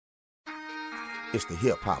It's the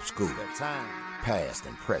Hip Hop School. It's that time. Past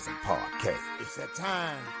and present podcast. It's that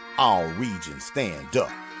time. All regions stand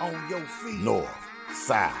up. On your feet. North,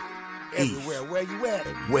 South, Everywhere. East, Where you at?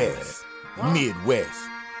 and West, Midwest.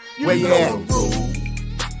 You Where you know at? the rule.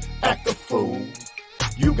 Act a fool.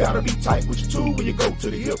 You gotta be tight with your tool when you go to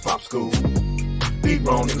the Hip Hop School. Be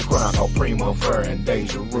grown in the ground, called Primo, Fur, and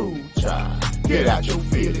Deja Rude, child. Get out your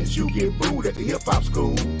feelings, you get booed at the Hip Hop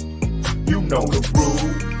School. You know the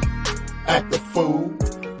rule. Act a fool.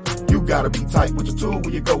 You gotta be tight with your tool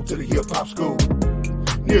when you go to the Hip Hop School.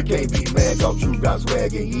 Near can't be mad, cause you got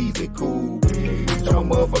swag and easy cool. Bitch, your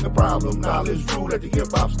motherfucking problem, knowledge rule at the Hip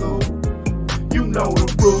Hop School. You know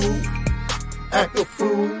the rule. Act a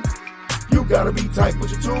fool. You gotta be tight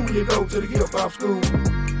with your tool when you go to the Hip Hop School.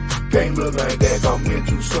 Can't look like that, cause men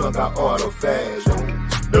too son got artifacts.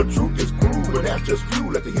 The truth is cruel, but that's just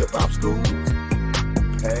fuel at the Hip Hop School.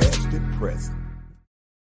 Past and present.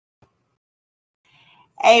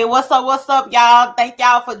 Hey, what's up, y'all? Thank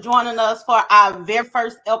y'all for joining us for our very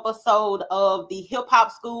first episode of the Hip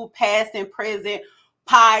Hop School Past and Present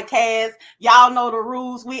podcast. Y'all know the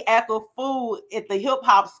rules. We act a fool at the Hip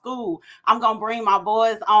Hop School. I'm going to bring my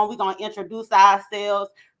boys on. We're going to introduce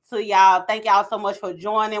ourselves to y'all. Thank y'all so much for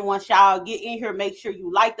joining. Once y'all get in here, make sure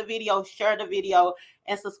you like the video, share the video,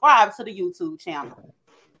 and subscribe to the YouTube channel.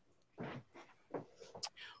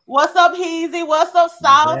 What's up, Heezy? What's up,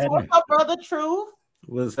 Sauce? What's up, Brother Truth?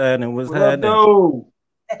 What's happening? What's What happening? up,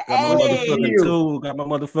 Got my Hey. motherfucking tool. Got my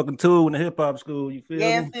motherfucking tool in the hip hop school. You feel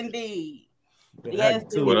Yes, me? indeed. Got Yes,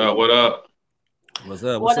 the tool. What up? What up? What's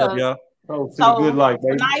up? What What's up, up? y'all? Oh, to the So good life,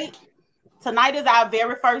 baby. tonight is our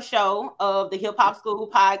very first show of the Hip Hop School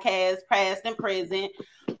podcast, past and present.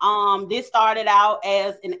 This started out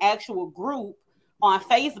as an actual group on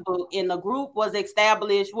Facebook, and the group was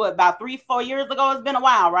established about 3-4 years ago. It's been a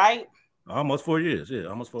while, right? Almost 4 years. Yeah,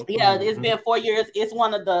 almost 4 Yeah, years. it's been 4 years. It's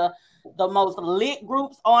one of the most lit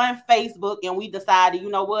groups on Facebook, and we decided, you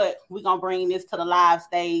know what, we're gonna bring this to the live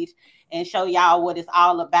stage and show y'all what it's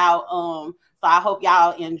all about. So I hope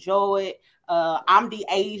y'all enjoy it. I'm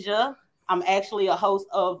DeAsia. I'm actually a host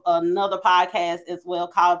of another podcast as well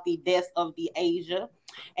called The Death of DeAsia,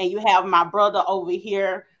 and you have my brother over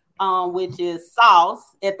here, which is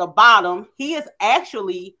Sauce at the bottom. He is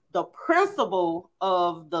actually the principal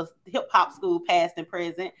of the Hip Hop School past and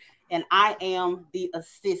present, and I am the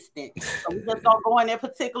assistant. So we're just gonna go in that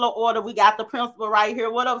particular order. We got the principal right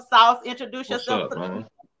here. What up, Sauce? Introduce What's yourself. up, man?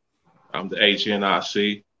 I'm the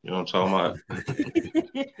HNIC. You know what I'm talking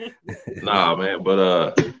about? Nah, man.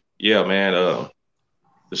 But yeah, man.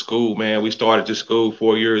 The school, man. We started this school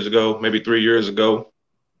 4 years ago, maybe 3 years ago,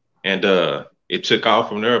 and it took off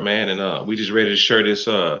from there, man. And we just ready to share this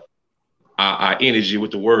our energy with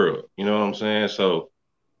the world. You know what I'm saying? So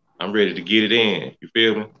I'm ready to get it in. You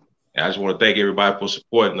feel me? And I just want to thank everybody for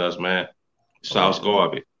supporting us, man. South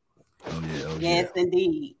Garbage. Oh yeah. Oh, Yes,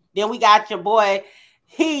 indeed. Then we got your boy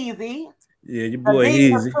Heezy. Yeah, your boy the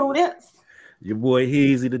dean of Heezy. students. Your boy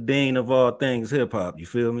Heezy, the dean of all things hip hop. You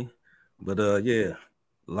feel me? But yeah,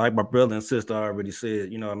 like my brother and sister already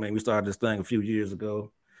said, you know what I mean? We started this thing a few years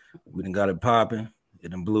ago. We done got it popping. It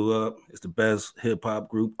done blew up. It's the best hip hop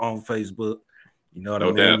group on Facebook. You know what I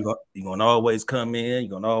No mean? doubt. You're gonna always come in. You're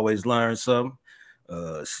gonna always learn something.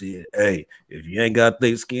 Shit, hey, if you ain't got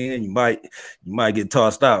thick skin, you might get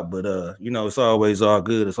tossed out. But you know, it's always all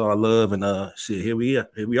good. It's all love, and shit. Here we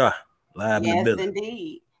are, live in the Yes, building.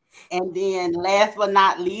 indeed. And then last but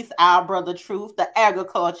not least, our brother Truth, the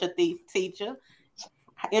agriculture teacher.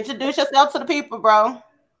 Introduce yourself to the people, bro.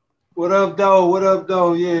 What up, though? What up,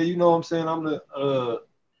 though? Yeah, you know what I'm saying.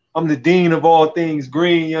 I'm the dean of all things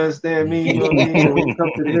green. You understand me? You know what I mean. So when you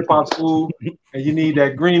come to the hip hop school and you need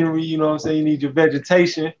that greenery, you know what I'm saying. You need your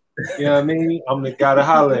vegetation. You know what I mean. I'm the guy to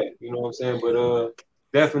holler at. You know what I'm saying. But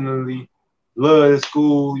definitely love the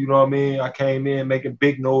school. You know what I mean. I came in making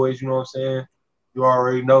big noise. You know what I'm saying. You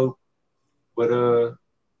already know. But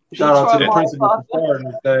shout out to the principal for starting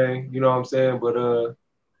this thing. You know what I'm saying. But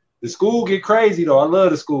the school get crazy though. I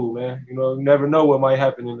love the school, man. You know, you never know what might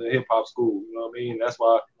happen in the hip hop school. You know what I mean? That's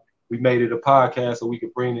why we made it a podcast so we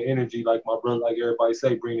could bring the energy, like my brother, like everybody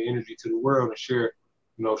say, bring the energy to the world and share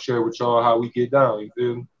with y'all how we get down. You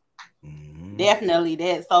feel me? Mhm. Definitely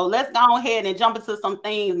that. So let's go ahead and jump into some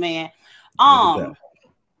things, man. I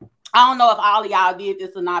don't know if all of y'all did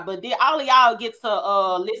this or not, but did all of y'all get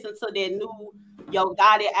to listen to that new Yo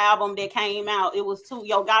Gotti album that came out? It was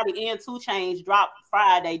Yo Gotti and 2 Chainz dropped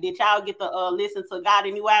Friday. Did y'all get to listen to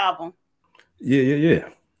Gotti new album? Yeah.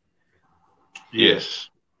 Yes.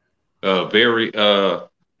 Very. I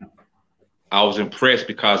was impressed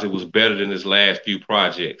because it was better than his last few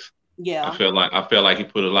projects. Yeah. I felt like he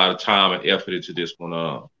put a lot of time and effort into this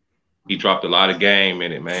one. He dropped a lot of game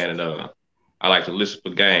in it, man, and I like to listen for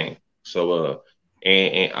game. So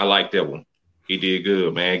and I like that one. He did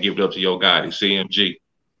good, man. Give it up to Yo Gotti, CMG.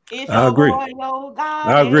 It's I your agree. boy, Yo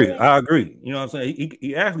I agree. Gotti. I agree. You know what I'm saying?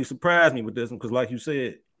 He actually surprised me with this one because, like you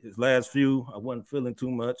said, his last few, I wasn't feeling too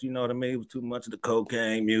much. You know what I mean? It was too much of the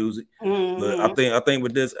cocaine music. But I think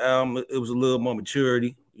with this album, it was a little more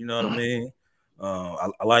maturity. You know what I mean? I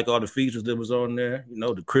like all the features that was on there. You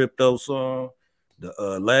know, the crypto song,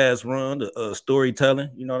 the last run, the storytelling.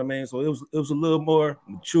 You know what I mean? So it was a little more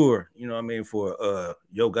mature. You know what I mean, for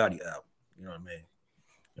Yo Gotti album. You know what I mean?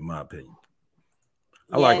 In my opinion,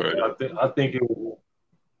 I like it.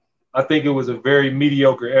 I think it was a very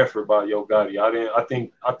mediocre effort by Yo Gotti.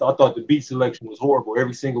 I thought the beat selection was horrible.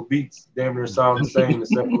 Every single beats damn near sound the same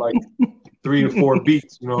except for like 3 or 4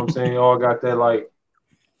 beats. You know what I'm saying? All got that like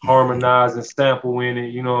harmonizing sample in it.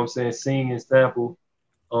 You know what I'm saying? Singing sample.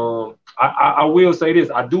 I will say this.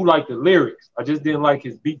 I do like the lyrics. I just didn't like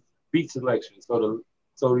his beat selection.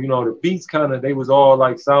 So you know the beats kind of they was all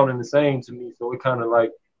like sounding the same to me. So it kind of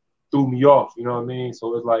like threw me off, you know what I mean?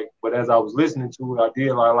 So it's like, but as I was listening to it,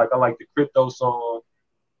 I like the crypto song,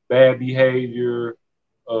 Bad Behavior,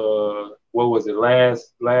 what was it,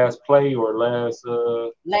 last play or last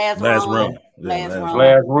run. Last run.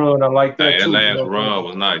 Last run, I like that too. Last you know run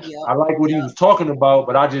was nice. Yep. I like what he was talking about,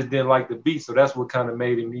 but I just didn't like the beat, so that's what kind of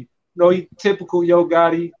made him. He typical Yo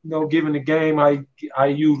Gotti, you know, giving the game I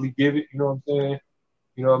usually give it, you know what I'm saying?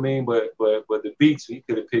 You know what I mean? But the beats, he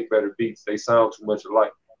could have picked better beats. They sound too much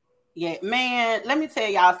alike. Yeah, man, let me tell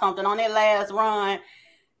y'all something. On that last run,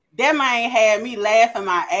 that man had me laughing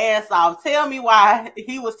my ass off. Tell me why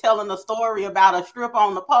he was telling a story about a strip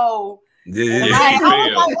on the pole. Yeah. I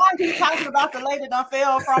was like, why are you talking about the lady that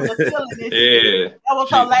fell from the ceiling? Yeah. That was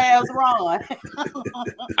her last run.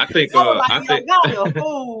 I think I think Yo Gotti a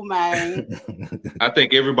fool, man. I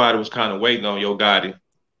think everybody was kind of waiting on Yo Gotti,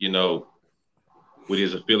 you know, with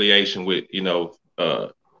his affiliation with, you know,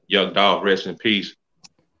 Young Dolph, rest in peace.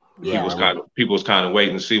 Yeah. People was kind of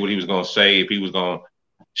waiting to see what he was gonna say, if he was gonna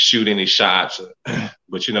shoot any shots.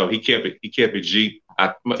 But you know, he kept it G.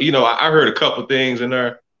 I heard a couple things in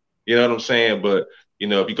there, you know what I'm saying? But you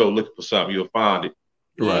know, if you go looking for something, you'll find it.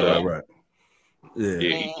 Right. Yeah,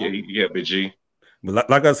 he kept it G. But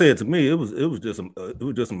like I said, to me, it was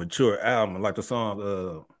just a mature album, like the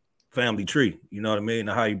song "Family Tree." You know what I mean?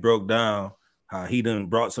 And how he broke down how he done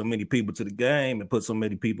brought so many people to the game and put so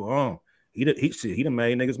many people on. He done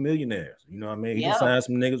made niggas millionaires. You know what I mean? He done signed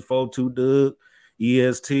some niggas 4-2 Doug,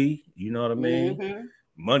 EST. You know what I mean? Mm-hmm.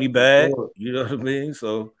 Money bag. You know what I mean?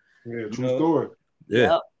 So yeah, true story.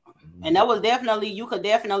 Yeah. Yep. And that was you could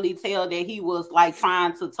definitely tell that he was like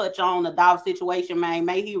trying to touch on the Dolph situation, man.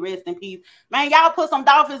 May he rest in peace. Man, y'all put some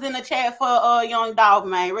Dolphins in the chat for Young Dolph,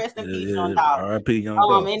 man. Rest in peace, Young Dolph. R.I.P. Young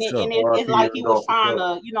Dolph. And it's like he was trying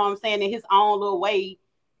to, you know what I'm saying, in his own little way,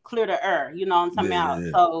 clear the air, you know what I'm talking about.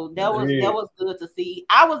 So that was good to see.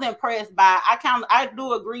 I was impressed by I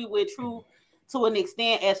do agree with True to an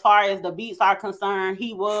extent as far as the beats are concerned.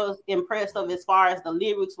 He was impressive as far as the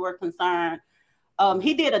lyrics were concerned.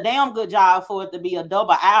 He did a damn good job for it to be a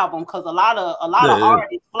double album because a lot of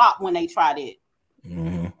artists flop when they tried it.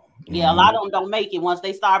 Mm-hmm. Yeah, a lot of them don't make it. Once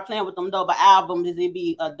they start playing with them double albums, it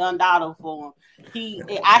be a done data for him.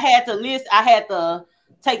 I had to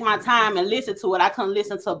take my time and listen to it. I couldn't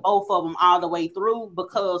listen to both of them all the way through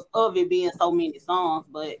because of it being so many songs.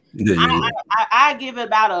 But I give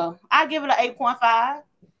it an 8.5.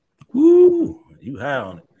 Woo, you high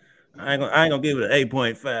on it. I ain't gonna give it an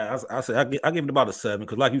 8.5. I said I give it about a 7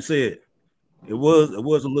 because, like you said, it was a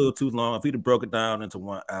little too long. If he'd have broke it down into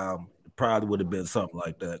one album, it probably would have been something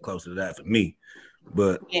like that, closer to that for me.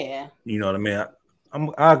 But yeah, you know what I mean.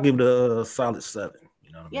 I'll give it a solid 7.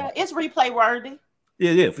 You know what I mean? It's replay worthy.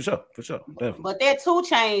 Yeah, for sure, definitely. But that 2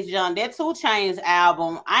 Chainz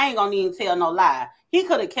album, I ain't gonna even tell no lie. He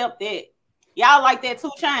could have kept that. Y'all like that 2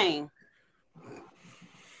 Chainz?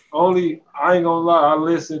 I ain't gonna lie, I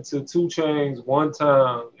listened to 2 Chainz one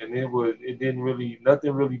time and nothing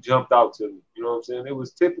really jumped out to me. You know what I'm saying? It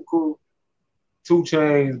was typical 2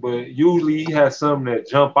 Chainz, but usually he has something that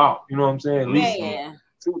jump out. You know what I'm saying? At least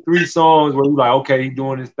 2-3 songs where you're like, okay, he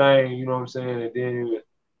doing his thing. You know what I'm saying? And then,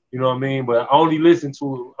 you know what I mean? But I only listened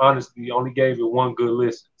to it, honestly, only gave it one good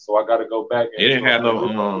listen. So I got to go back. It didn't have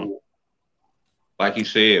no, like you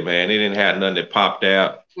said, man, it didn't have nothing that popped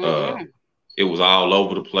out. Mm-hmm. It was all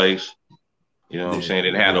over the place. You know what I'm saying?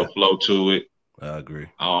 It didn't have no flow to it. I agree.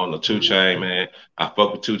 On the 2 Chainz, man, I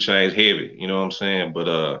fuck with 2 Chainz heavy. You know what I'm saying?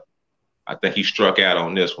 But I think he struck out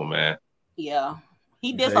on this one, man. Yeah,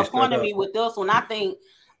 he disappointed me with this one. I think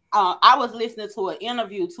I was listening to an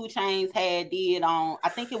interview 2 Chainz had did on, I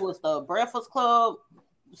think it was the Breakfast Club,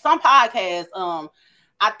 some podcast.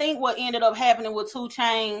 I think what ended up happening with 2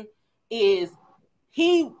 Chainz is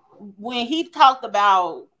when he talked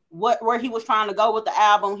about where he was trying to go with the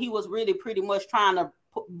album, he was really pretty much trying to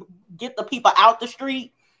get the people out the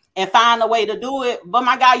street and find a way to do it. But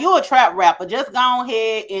my guy, you're a trap rapper. Just go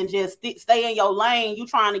ahead and just stay in your lane. You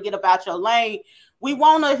trying to get about your lane. We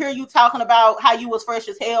want to hear you talking about how you was fresh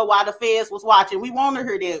as hell while the feds was watching. We want to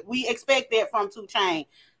hear that. We expect that from 2 Chainz.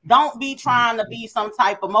 Don't be trying to be some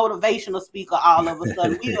type of motivational speaker all of a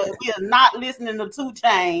sudden. We are not listening to 2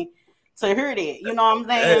 Chainz to hear that. You know what I'm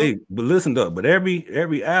saying? Hey, but listen though, but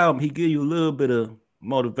every album he give you a little bit of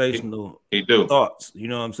motivational he do thoughts. You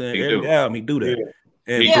know what I'm saying? Every album he do that. Yeah.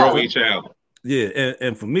 And he grow each album. Yeah,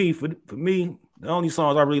 and for me, the only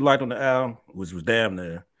songs I really liked on the album, which was damn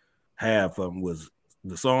near half of them, was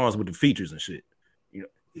the songs with the features and shit. You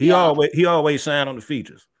know, he always shine on the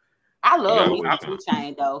features. I love me 2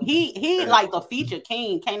 Chainz though. He like the feature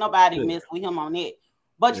king. Can't nobody mess with him on it.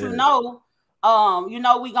 But we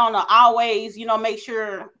gonna always, make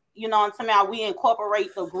sure, somehow we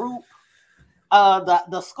incorporate the group,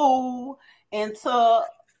 the school into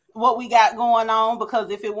what we got going on,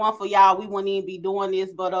 because if it weren't for y'all, we wouldn't even be doing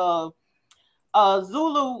this. But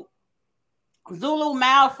Zulu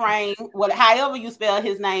Malframe, however you spell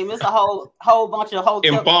his name, it's a whole bunch of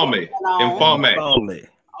hotel. Informe.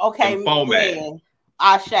 Okay, man.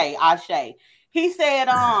 Ashe. He said,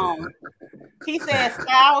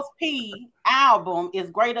 Styles P album is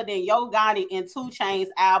greater than Yo Gotti and 2 Chainz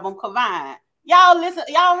album combined. Y'all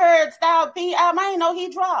heard Styles P album? I didn't know he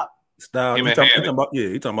dropped. Styles, he talking about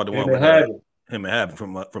the one with him and Havoc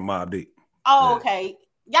from Mobb Deep. Oh, okay.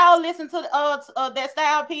 Y'all listen to that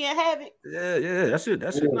Styles P and Havoc? Yeah, that shit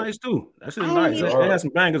nice too. That shit nice. They had some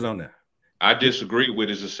bangers on there. I disagree with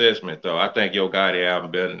his assessment though. I think Yo Gotti album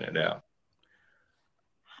better than that album.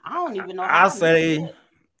 I don't even know.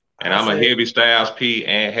 I'm a heavy Styles P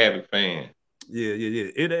and Havoc fan. Yeah.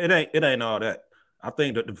 It ain't all that. I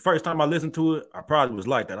think that the first time I listened to it, I probably was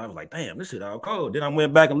like that. I was like, damn, this shit all cold. Then I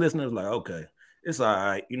went back and listened. It was like, okay, it's all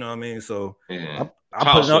right. You know what I mean? So I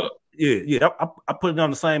put it on. Yeah. I put it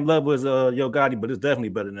on the same level as Yo Gotti, but it's definitely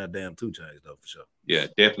better than that damn 2 Chainz though, for sure. Yeah,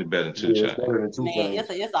 definitely better than 2 Chainz. Man,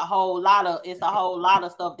 it's a whole lot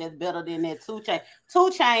of stuff that's better than that 2 Chainz.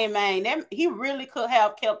 2 Chainz, man, he really could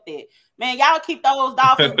have kept it. Man, y'all keep those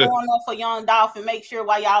dolphins going up for Young Dolphin. Make sure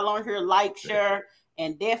while y'all on here, like, share,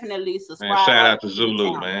 and definitely subscribe. Man, shout out to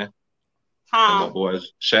Zulu, man. My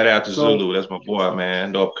boys. Shout out to Zulu. That's my boy,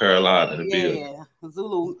 man. North Carolina.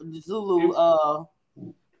 Zulu.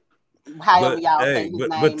 However y'all say his name,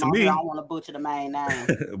 but to me, I don't want to butcher the main name.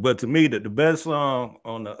 But to me, the best song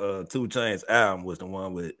on the 2 Chainz album was the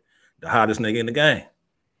one with the hottest nigga in the game,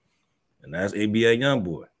 and that's NBA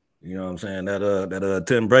YoungBoy. You know what I'm saying? That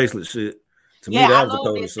 10 bracelet shit. To me, that was the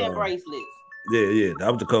coldest song. 10 bracelets. Yeah, that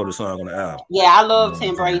was the coldest song on the album. Yeah, I love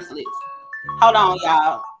 10 bracelets. Hold on,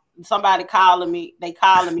 y'all. Somebody calling me. They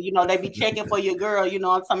calling me. They be checking for your girl. You know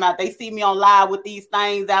what I'm talking about? They see me on live with these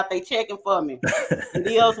things out. They checking for me. It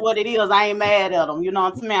is what it is. I ain't mad at them. You know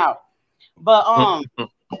what I'm talking about? But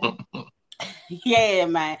yeah,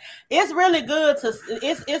 man, it's really good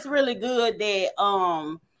it's really good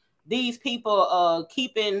that these people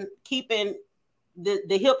keeping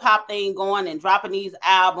the hip hop thing going and dropping these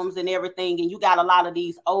albums and everything. And you got a lot of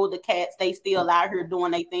these older cats, they still out here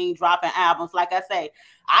doing their thing, dropping albums. Like I say,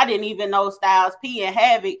 I didn't even know Styles P and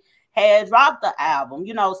Havoc had dropped the album,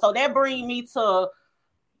 so that brings me to,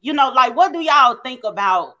 like, what do y'all think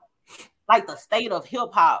about like the state of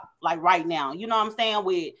hip hop, like right now? You know what I'm saying?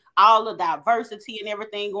 With all the diversity and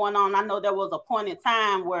everything going on. I know there was a point in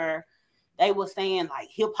time where they were saying like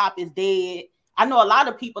hip hop is dead. I know a lot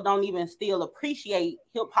of people don't even still appreciate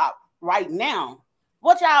hip hop right now.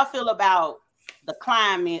 What y'all feel about the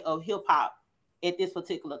climate of hip hop at this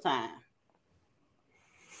particular time?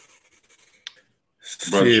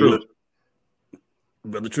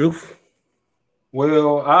 Brother Truth.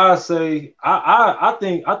 Well, I say I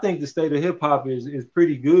think the state of hip hop is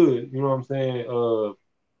pretty good. You know what I'm saying?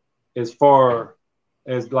 As far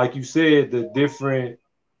as, like you said, the different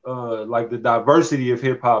like the diversity of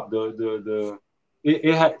hip hop, to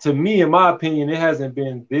me, in my opinion, it hasn't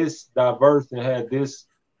been this diverse and had this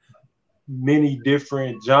many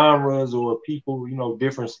different genres or people,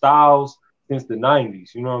 different styles since the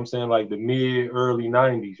 90s. You know what I'm saying? Like the early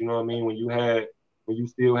 90s. You know what I mean? When you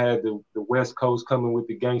still had the West Coast coming with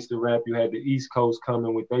the gangster rap, you had the East Coast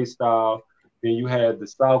coming with their style, then you had the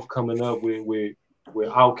South coming up with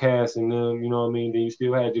Outkast and them. You know what I mean? Then you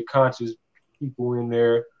still had your conscious people in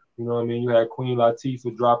there. You know what I mean? You had Queen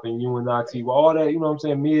Latifah dropping UNIT, all that. You know what I'm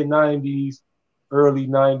saying? Mid '90s, early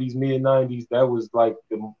 '90s, mid '90s. That was like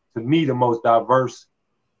to me the most diverse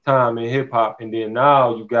time in hip hop. And then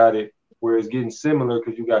now you got it where it's getting similar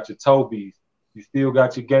because you got your Tobys, you still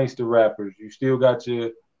got your gangster rappers, you still got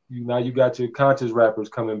your now you got your conscious rappers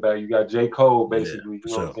coming back. You got J. Cole basically,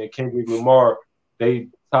 you know what I'm saying? Kendrick Lamar, they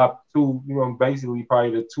top two, you know, basically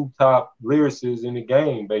probably the two top lyricists in the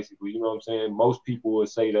game, basically. You know what I'm saying? Most people would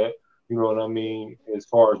say that, you know what I mean, as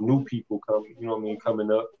far as new people coming, you know what I mean,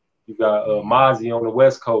 coming up. You got Mozzie on the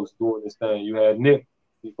West Coast doing this thing. You had Nip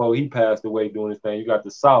before he passed away doing his thing. You got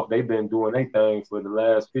the South. They've been doing their thing for the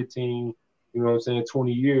last 15, you know what I'm saying,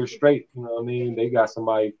 20 years straight. You know what I mean? They got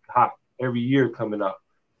somebody hot every year coming out.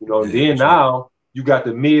 You know, and then now you got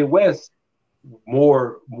the Midwest with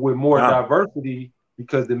more diversity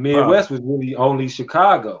because the Midwest was really only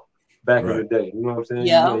Chicago back in the day. You know what I'm saying?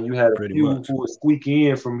 Yeah. You had a few who would squeak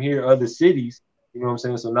in from here, other cities. You know what I'm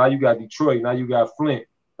saying? So now you got Detroit. Now you got Flint.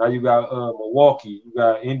 Now you got Milwaukee. You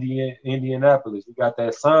got Indianapolis. You got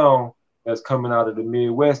that sound that's coming out of the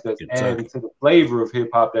Midwest that's adding to the flavor of hip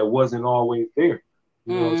hop that wasn't always there.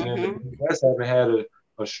 You know what I'm saying? The Midwest haven't had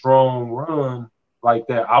a strong run like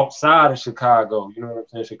that outside of Chicago. You know what I'm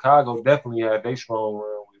saying? Chicago definitely had their strong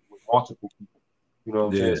run with multiple people. You know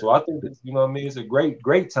what I'm saying? So I think it's, you know what I mean, it's a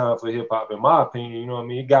great time for hip hop in my opinion. You know what I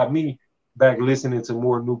mean? It got me back listening to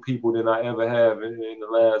more new people than I ever have in the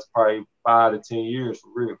last probably 5 to 10 years for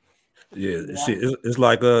real. Yeah. Shit, it's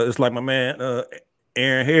like my man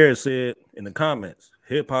Aaron Harris said in the comments,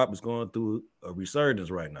 hip hop is going through a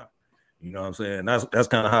resurgence right now. You know what I'm saying? That's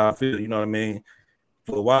kind of how I feel, you know what I mean?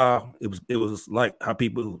 For a while, it was like how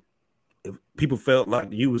people felt like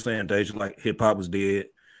you were saying, Deja, like hip hop was dead.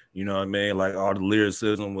 You know what I mean? Like all the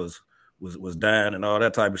lyricism was dying and all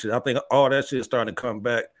that type of shit. I think all that shit starting to come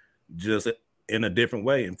back just in a different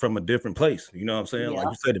way and from a different place. You know what I'm saying? Like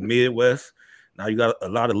you said, the Midwest. Now you got a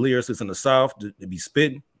lot of lyricists in the South to be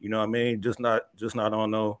spitting. You know what I mean? Just not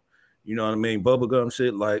on no, you know what I mean, bubblegum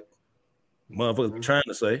shit like motherfuckers trying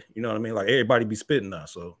to say. You know what I mean? Like everybody be spitting now.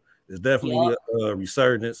 So it's definitely a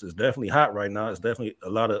resurgence. It's definitely hot right now. It's definitely a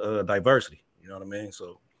lot of diversity. You know what I mean?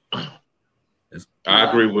 So I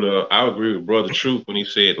agree with Brother Truth when he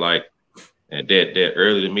said like that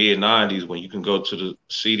early to mid '90s when you can go to the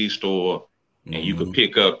CD store and you could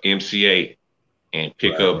pick up MCA and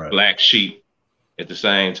pick up Black Sheep at the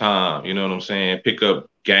same time. You know what I'm saying? Pick up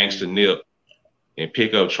Gangsta Nip and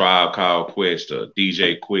pick up Tribe Called Quest or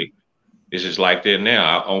DJ Quick. It's just like that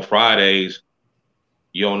now. On Fridays,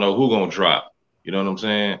 you don't know who gonna drop. You know what I'm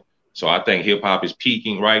saying? So I think hip hop is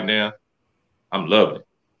peaking right now. I'm loving it.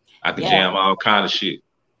 I can jam all kind of shit.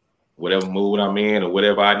 Whatever mood I'm in or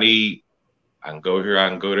whatever I need, I can go here, I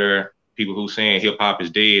can go there. People who saying hip hop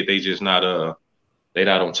is dead, they just not they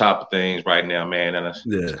not on top of things right now, man. And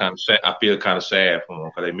it's kind of sad. I feel kind of sad for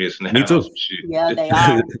them because they missing out on some shit. Yeah, they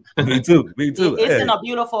are. Me too. It's in a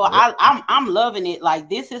beautiful. I'm loving it. Like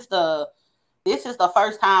this is the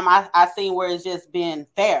first time I seen where it's just been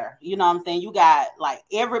fair. You know what I'm saying? You got like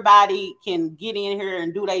everybody can get in here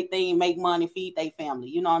and do their thing, make money, feed their family.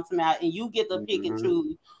 You know what I'm saying? And you get to pick and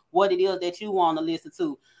choose what it is that you want to listen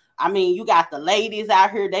to. I mean, you got the ladies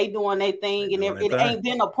out here, they doing their thing, and it ain't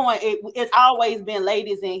been a point. It's always been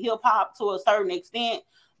ladies in hip hop to a certain extent,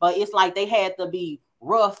 but it's like they had to be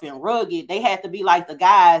rough and rugged. They had to be like the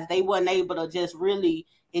guys. They wasn't able to just really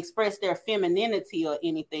express their femininity or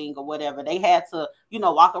anything or whatever. They had to,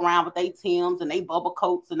 walk around with their Timbs and they bubble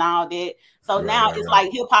coats and all that. So now it's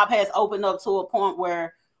like hip hop has opened up to a point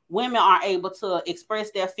where women are able to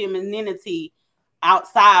express their femininity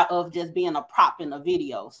outside of just being a prop in a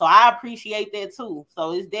video. So I appreciate that too.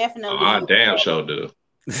 So it's definitely I damn sure do.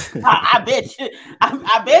 I bet you,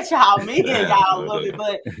 I bet y'all y'all love it,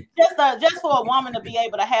 but just for a woman to be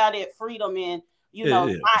able to have that freedom and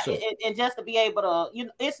and just to be able to,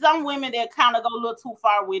 it's some women that kind of go a little too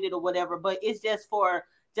far with it or whatever, but it's just for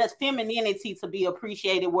just femininity to be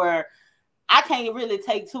appreciated where I can't really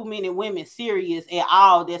take too many women serious at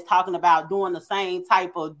all that's talking about doing the same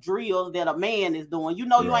type of drills that a man is doing. You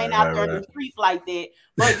ain't out there in the streets like that,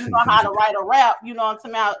 but you know how to write a rap, you know what I'm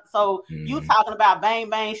talking about? So you talking about bang,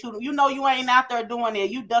 bang, shooting. You ain't out there doing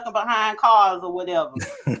it. You ducking behind cars or whatever.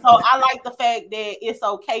 So I like the fact that it's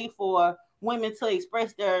okay for women to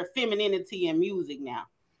express their femininity in music now.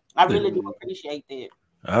 I really do appreciate that.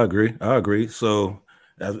 I agree. So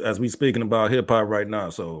as we speaking about hip hop right now,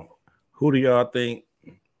 so who do y'all think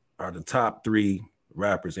are the top 3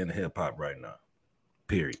 rappers in hip hop right now?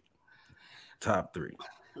 Period. Top 3.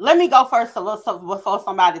 Let me go first before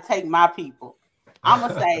somebody take my people. I'm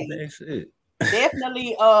gonna say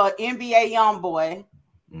definitely NBA YoungBoy.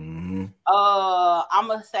 I'm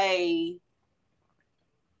gonna say,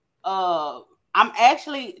 I'm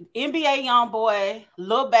actually NBA YoungBoy,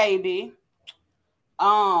 Lil Baby.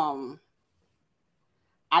 I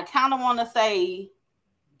kind of want to say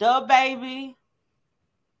Da Baby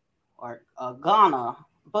or Ghana,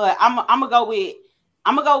 but I'm gonna go with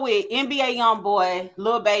NBA YoungBoy,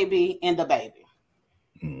 Lil Baby, and Da Baby.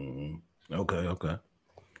 Okay.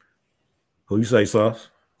 Who you say, Sauce?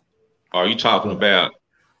 Are you talking about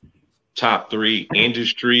top 3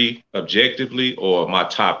 industry objectively, or my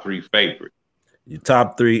top 3 favorite? Your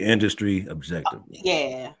top 3 industry objectively.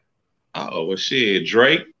 Yeah. Oh well, shit.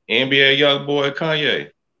 Drake, NBA YoungBoy,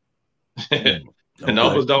 Kanye. Okay. The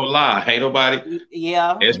numbers don't lie. Ain't nobody.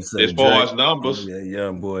 Yeah. As far Drake, as numbers. Yeah,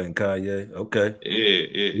 YoungBoy and Kanye. Okay.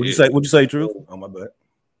 Yeah. What'd you say, Truth? Oh, my bad.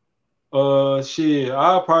 Shit.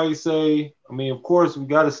 I'll probably say. I mean, of course, we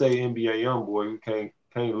gotta say NBA YoungBoy. We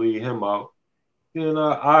can't leave him out. Then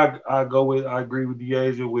I agree with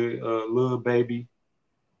Deasia with Lil Baby,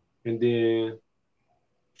 and then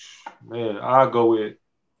man, I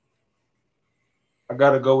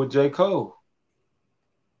gotta go with J. Cole.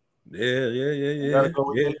 Yeah. Gotta go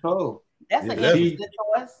with J. Cole. That's an interesting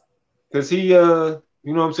choice. Cause he you know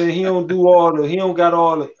what I'm saying, he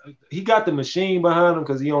got the machine behind him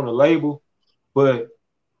because he on the label, but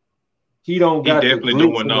he don't got definitely the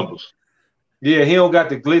doing numbers. Yeah, he don't got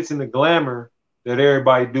the glitz and the glamour that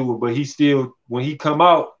everybody do, but he still, when he come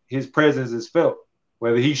out, his presence is felt.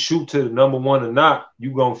 Whether he shoot to the number 1 or not,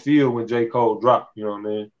 you gonna feel when J. Cole drop. You know what I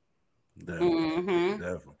mean?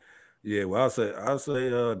 Definitely. Yeah, well, I'll say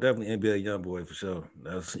definitely NBA YoungBoy for sure.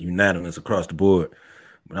 That's unanimous across the board.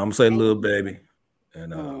 But I'm gonna say Lil Baby,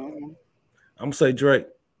 and I'm gonna say Drake.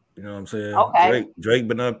 You know what I'm saying? Okay. Drake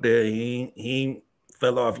been up there. He ain't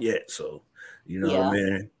fell off yet, so you know what I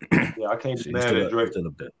mean. Yeah, I can't be mad at Drake. Still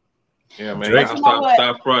up there. Yeah, man. Drake,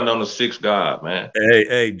 stop fronting on the 6th God, man.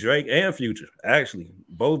 Hey, Drake and Future actually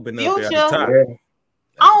both been up there at the top. Yeah.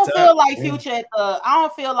 I don't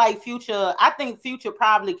feel like Future. I think Future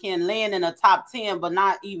probably can land in a top 10, but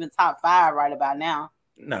not even top 5 right about now.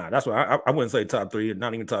 Nah, that's why I wouldn't say top 3,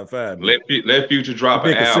 not even top 5. Let Future drop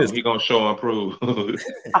an album. He gonna show and prove.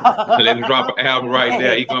 Let him drop an album right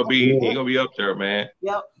there. He gonna be up there, man.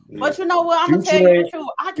 Yep. But you know what? I'm gonna tell you the truth.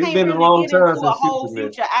 I can't really get into a whole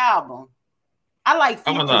Future album. I like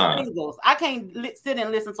Future singles. I can't sit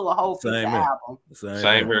and listen to a whole Future album.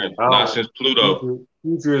 Same here. Not since Pluto.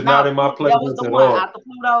 Future is not in my playlist that was the at one all. After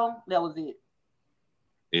Pluto, that was it.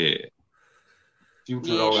 Yeah.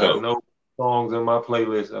 Future don't have no songs in my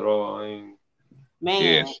playlist at all. I'm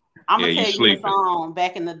gonna tell you the song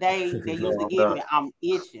back in the day they used to give me. I'm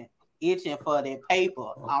itching for that paper.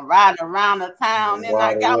 I'm riding around the town and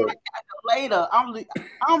I got my calculator.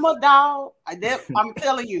 I'm a dog. I'm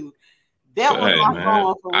telling you, that was my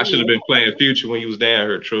song for I should have been playing Future when you was down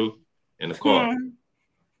here, True, in the car.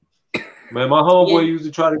 Man, my homeboy used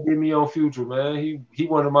to try to get me on Future, man. He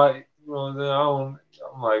one of my, you know what I'm saying?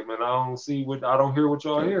 I'm like, man, I don't hear what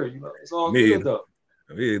y'all hear. You know, it's all good though.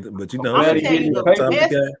 Yeah, but you know, I'm gonna tell you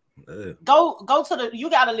go to the. You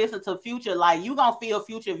gotta listen to Future. Like you gonna feel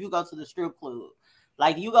Future if you go to the strip club.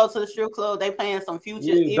 Like you go to the strip club, they playing some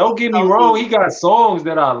Future. Yeah, don't get me wrong, he got songs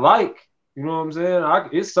that I like. You know what I'm saying?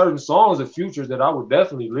 It's certain songs of Future that I would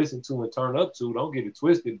definitely listen to and turn up to. Don't get it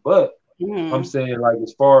twisted, but I'm saying, like,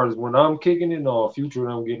 as far as when I'm kicking it, no, Future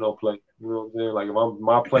don't get no play. You know what I'm saying? Like, if I'm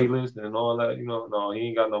my playlist and all that, you know, no, he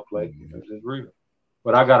ain't got no play. That's just real.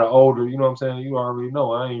 But I got an older, you know what I'm saying? You already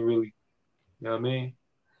know I ain't really, you know what I mean?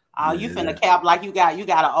 Oh, you finna cap like you got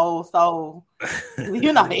an old soul.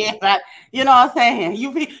 You know that, you know what I'm saying?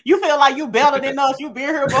 You feel like you better than us. You been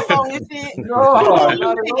here before and shit. No,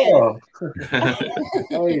 not at all.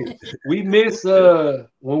 Hey, we miss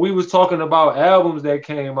when we was talking about albums that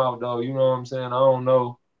came out though. You know what I'm saying? I don't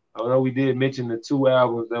know we did mention the 2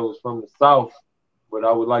 albums that was from the South, but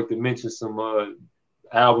I would like to mention some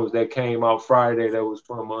albums that came out Friday that was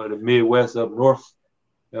from the Midwest up north.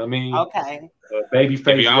 You know what I mean? Okay.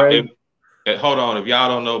 Babyface Ray. Hold on, if y'all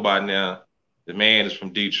don't know by now, the man is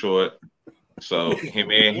from Detroit. So him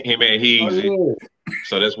and Heezy. Oh, yeah.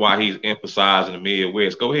 So that's why he's emphasizing the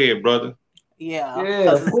Midwest. Go ahead, brother. Yeah,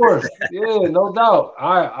 of course. Yeah, no doubt.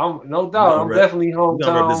 I'm definitely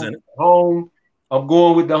hometown. Home. I'm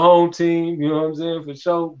going with the home team. You know what I'm saying? For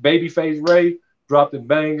sure. Babyface Ray dropped a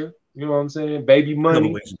banger. You know what I'm saying? Baby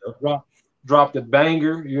Money dropped a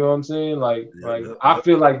banger. You know what I'm saying? Like I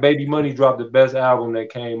feel like Baby Money dropped the best album that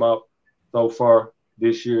came out so far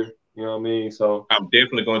this year. You You know what I mean? So I'm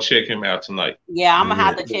definitely gonna check him out tonight. Yeah, I'm gonna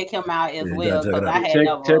have to check him out as well check it because out. I had check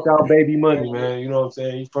never. out Baby Money, man. You know what I'm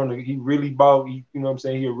saying? He really bought. You know what I'm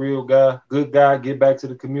saying? He a real guy, good guy. Get back to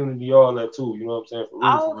the community, all that too. You know what I'm saying? For real,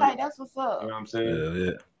 Oh, for real. okay, that's what's up. You know what I'm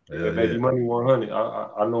saying? Yeah, Baby Money 100.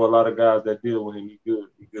 I know a lot of guys that deal with him. He good.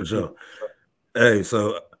 For sure. Hey,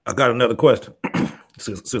 so I got another question.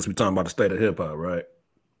 since we're talking about the state of hip hop, right?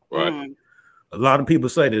 Right. A lot of people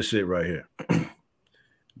say this shit right here.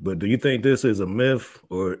 But do you think this is a myth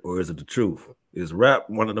or is it the truth? Is rap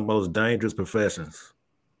one of the most dangerous professions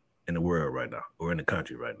in the world right now or in the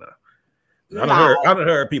country right now? I done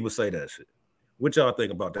heard people say that shit. What y'all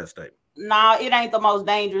think about that statement? No, it ain't the most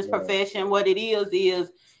dangerous profession. What it is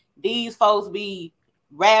these folks be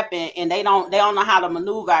rapping and they don't know how to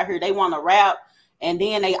maneuver out here. They want to rap and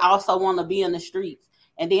then they also want to be in the streets.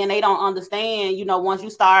 And then they don't understand, you know, once you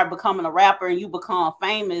start becoming a rapper and you become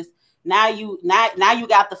famous, now you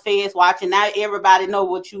got the feds watching. Now everybody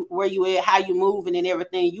know where you at, how you moving and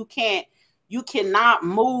everything. You cannot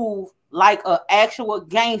move like an actual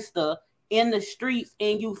gangster in the streets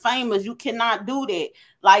and you famous. You cannot do that.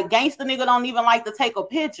 Like gangster nigga don't even like to take a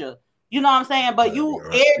picture. You know what I'm saying? But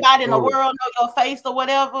everybody in the world know your face or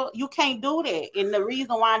whatever. You can't do that. And the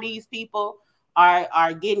reason why these people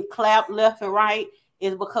are getting clapped left and right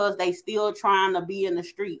is because they still trying to be in the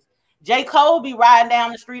streets. J. Cole be riding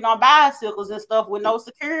down the street on bicycles and stuff with no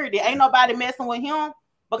security. Ain't nobody messing with him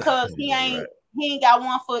because he ain't got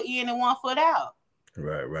one foot in and one foot out.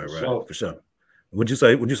 Right. For sure. Would you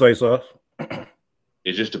say, Sauce?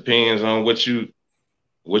 It just depends on what you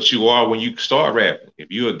are when you start rapping. If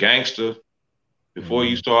you're a gangster before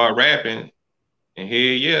you start rapping, and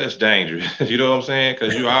it's dangerous. You know what I'm saying?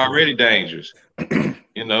 Because you're already dangerous.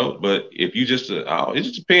 You know, but if you just it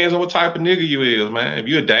just depends on what type of nigga you is, man. If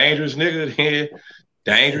you're a dangerous nigga, then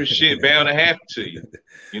dangerous shit bound to happen to you.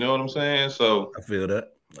 You know what I'm saying? So I feel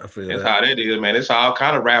that. That's how that is, man. It's all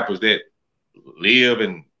kind of rappers that live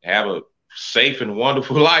and have a safe and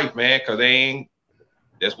wonderful life, man, because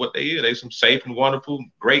that's what they is. They some safe and wonderful,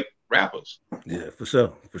 great rappers. Yeah, for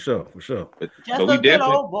sure. But we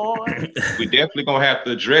definitely gonna have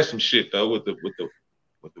to address some shit though with the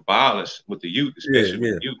violence with the youth, especially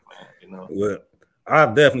with the youth, man. You know. Well, I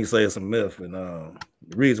definitely say it's a myth, and the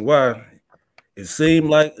reason why it seemed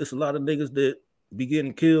like it's a lot of niggas that be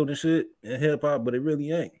getting killed and shit in hip hop, but it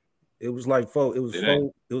really ain't. It was like four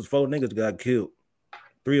niggas that got killed.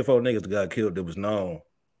 3 or 4 niggas that got killed that was known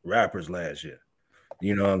rappers last year.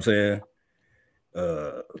 You know what I'm saying?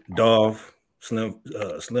 Dolph, Slim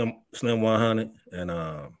 100, and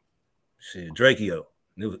Drakeo.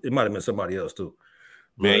 It might have been somebody else too.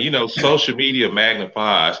 Man, you know, social media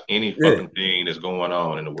magnifies any fucking thing that's going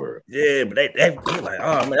on in the world. Yeah, but they like,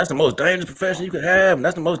 oh man, that's the most dangerous profession you can have, and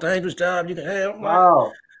that's the most dangerous job you can have.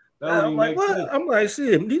 I'm like, what? I'm like,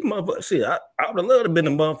 shit, these motherfuckers. Shit, I would have loved to have been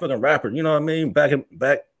a motherfucking rapper. You know what I mean? Back.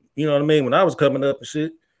 You know what I mean? When I was coming up and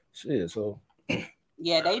shit. So.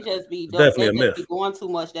 Yeah, they just be going too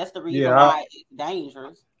much. That's the reason why it's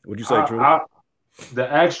dangerous. Would you say, True? The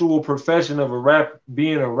actual profession of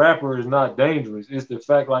being a rapper is not dangerous. It's the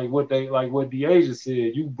fact, like what Deasia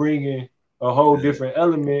said. You bring in a whole different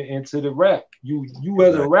element into the rap. You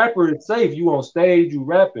as a rapper, it's safe. You on stage, you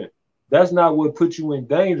rapping. That's not what puts you in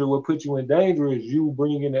danger. What puts you in danger is you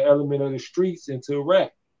bringing the element of the streets into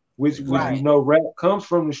rap, which you know, rap comes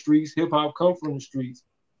from the streets. Hip hop comes from the streets.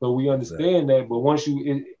 So we understand that. But once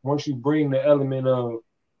you bring the element of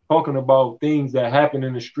talking about things that happen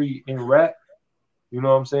in the street in rap. You know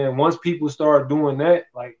what I'm saying? Once people start doing that,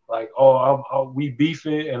 like we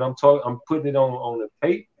beefing and I'm putting it on the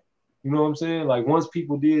tape. You know what I'm saying? Like once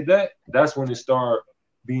people did that, that's when it started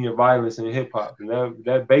being violence in hip hop, and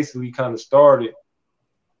that basically kind of started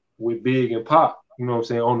with Big and Pop. You know what I'm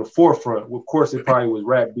saying? On the forefront. Of course, it probably was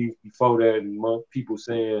rap beef before that, and people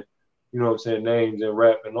saying, you know what I'm saying, names and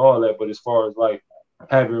rap and all that. But as far as like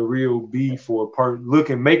having real beef or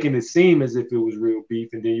making it seem as if it was real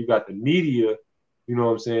beef, and then you got the media. You know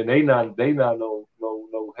what I'm saying? They not no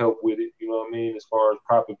help with it. You know what I mean? As far as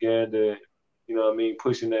propaganda, you know what I mean,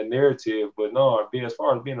 pushing that narrative. But no, as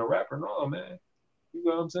far as being a rapper, no, man. You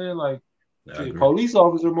know what I'm saying? Like, police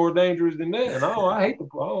officers are more dangerous than that. And I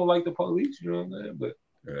don't like the police. You know what I'm saying?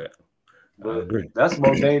 But that's the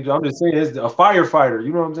most dangerous. I'm just saying, it's a firefighter.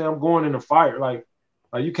 You know what I'm saying? I'm going in a fire. Like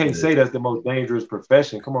you can't say that's the most dangerous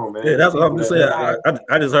profession. Come on, man. Yeah, that's what I'm just saying.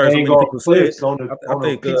 I just heard so many people say it. on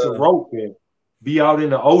a piece of rope and be out in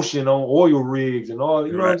the ocean on oil rigs and all.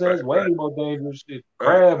 You know what I'm saying? It's way more dangerous shit.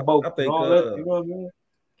 Crab boats and all that. You know what I mean?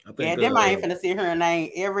 I Yeah, think. them I ain't finna sit here and name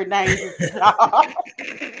every name.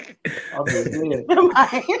 I'm just saying.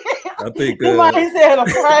 I think. Them I said a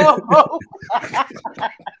crowd.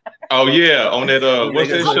 Oh yeah, on that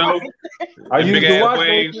what's that show? I The used big to ass watch that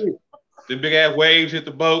waves. shit. The big ass waves hit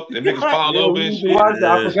the boat. The niggas fall Yeah, over we and used to shit. watch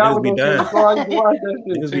that. I Yeah, forgot niggas what be that shit dying. was called. I used to watch that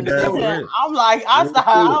shit. Niggas be Ten dying for toes. real. I'm like, I Yeah,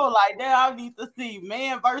 was like, damn, I need to see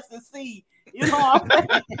man versus sea. You know what I'm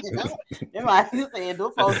saying? Them like you saying,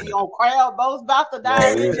 those folks be on crowd boats about to die. No,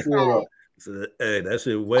 and yeah, everything. still up. So, hey, that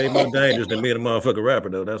shit way more dangerous than being a motherfucking rapper,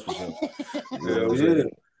 though. That's for sure. You know what I'm saying?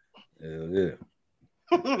 Hell yeah.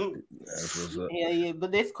 That's what's up. Yeah.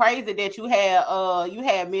 But it's crazy that you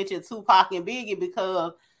had mentioned Tupac and Biggie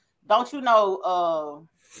because don't you know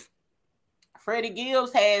Freddie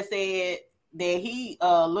Gibbs had said that he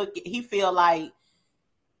feel like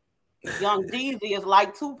Young Jeezy is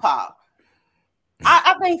like Tupac.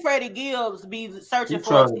 I think Freddie Gibbs be searching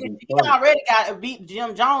for attention. He already got beat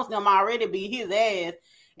Jim Jones. Them already beat his ass,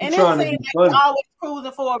 and it seems like he's always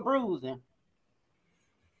cruising for a bruising.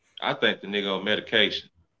 I think the nigga on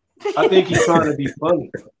medication. I think he's trying to be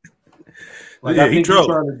funny. Like Yeah, I think he's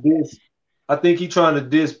trying to diss. I think he's trying to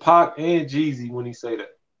diss Pac and Jeezy when he say that.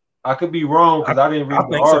 I could be wrong because I didn't read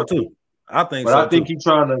the article. So too. I think but so I think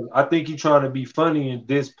too. I think he's trying to be funny and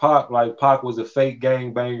diss Pac like Pac was a fake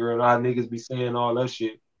gangbanger and our niggas be saying all that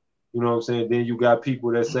shit. You know what I'm saying? Then you got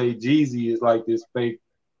people that say Jeezy is like this fake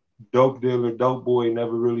dope dealer, dope boy,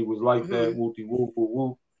 never really was like that. Whoopty whoop whoop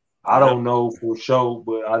whoop. I don't know for sure,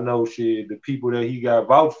 but I know shit. The people that he got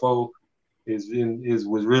vouched for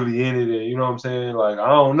was really in it, and you know what I'm saying. Like I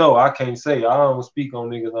don't know, I can't say. I don't speak on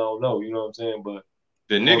niggas. I don't know. You know what I'm saying. But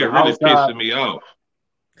the nigga really pissing me off.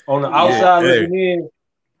 On the outside looking in,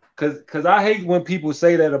 cause I hate when people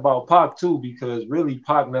say that about Pac too, because really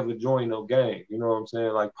Pac never joined no gang. You know what I'm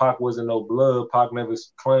saying? Like Pac wasn't no blood. Pac never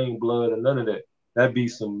claimed blood or none of that. That'd be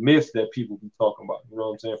some myth that people be talking about. You know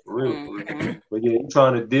what I'm saying? For real. Mm-hmm. But yeah, he's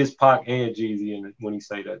trying to diss Pac and Jeezy when he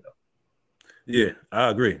say that though. Yeah, I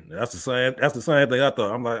agree. That's the same thing I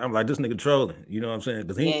thought. I'm like this nigga trolling. You know what I'm saying?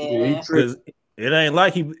 Because it ain't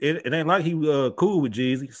like he cool with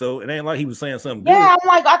Jeezy, so it ain't like he was saying something good. Yeah, I'm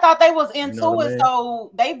like I thought they was into you know it,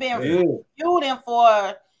 so they've been feuding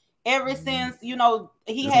for ever since he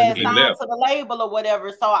had signed to the label or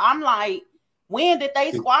whatever. So I'm like, when did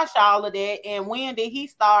they squash all of that, and when did he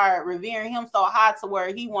start revering him so high to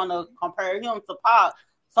where he want to compare him to Pac?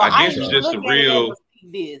 So I guess it's just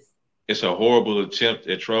this. It's a horrible attempt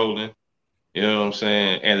at trolling. You know what I'm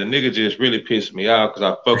saying? And the nigga just really pissed me off because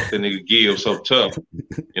I fuck with the nigga Gibbs so tough.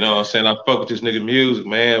 You know what I'm saying? I fuck with this nigga music,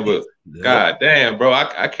 man. But god damn, bro,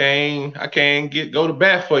 I can't go to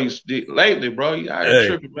bat for you lately, bro. You out here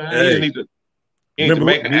tripping, man. You need to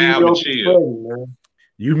make an album chill.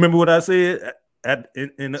 You remember what I said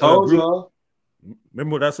in the group?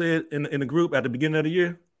 Remember what I said in the group at the beginning of the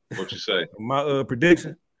year? What you say? My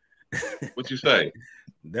prediction. What you say?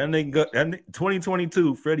 That nigga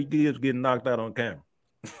 2022, Freddie Gibbs getting knocked out on camera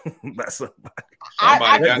by somebody.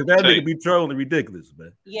 That nigga be trolling ridiculous,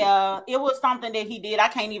 man. Yeah, it was something that he did. I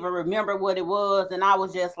can't even remember what it was, and I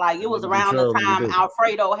was just like, it was around the time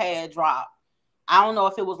Alfredo had dropped. I don't know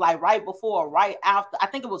if it was like right before or right after. I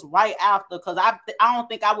think it was right after because I don't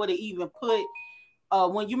think I would have even put.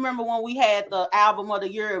 When you remember when we had the album of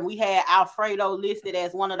the year and we had Alfredo listed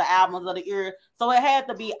as one of the albums of the year, so it had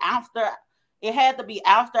to be after. It had to be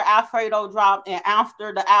after Alfredo dropped and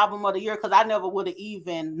after the album of the year because I never would have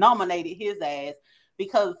even nominated his ass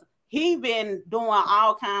because he been doing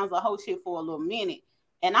all kinds of whole shit for a little minute.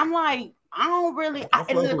 And I'm like, I don't really.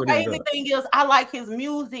 And the crazy thing is, I like his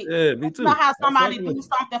music. Yeah, me too. You know how somebody do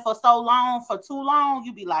something for so long, for too long,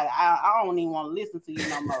 you be like, I don't even want to listen to you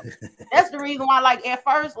no more. That's the reason why, like, at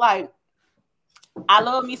first, like, I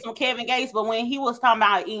love me some Kevin Gates, but when he was talking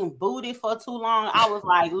about eating booty for too long, I was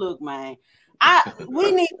like, look, man.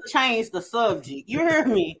 We need to change the subject. You hear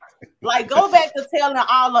me? Like, go back to telling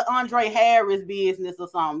all the Andre Harris business or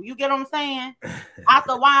something. You get what I'm saying?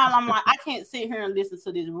 After a while, I'm like, I can't sit here and listen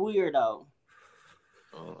to this weirdo.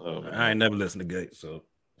 I ain't never listened to Gates, so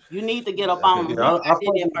you need to get up on him. I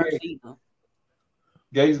did that first either.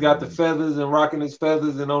 Gates got the feathers and rocking his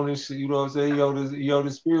feathers and on his shit. You know what I'm saying? He on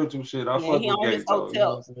his spiritual shit. I fuck with Gates.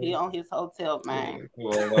 He on his hotel, man.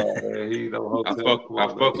 I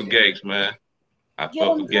fuck with Gates, man. I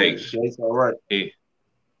fuck with Gates. Gates, all right. He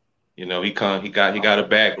got a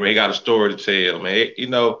background. He got a story to tell, man.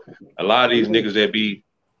 A lot of these niggas that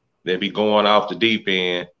be going off the deep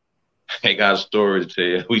end, they got a story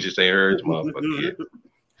to tell. We just ain't heard this motherfucker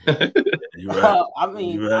yet. You're right. I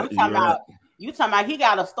mean, I'm talking about you talking about he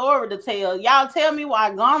got a story to tell. Y'all tell me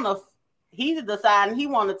why Gunna he's deciding he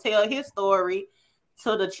want to tell his story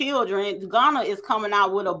to the children. Ghana is coming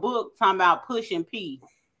out with a book talking about pushing P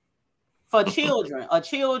for children, a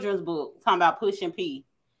children's book talking about pushing P.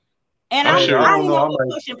 And I didn't know what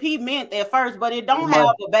pushing P meant at first, but it don't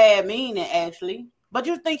have a bad meaning actually. But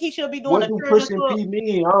you think he should be doing what do pushing P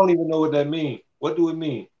mean? I don't even know what that means. What do it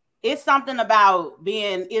mean? It's something about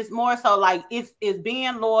being. It's more so like it's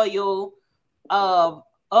being loyal,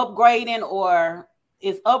 upgrading, or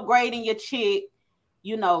it's upgrading your chick.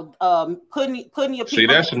 You know, putting your people. See,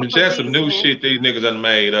 that's some new shit these niggas done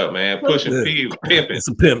made up, man. Pushing P, pimping. It's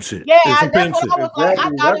some pimp shit. Yeah, that's what I was like. I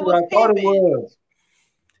thought it was pimping.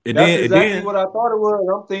 That's exactly what I thought it was.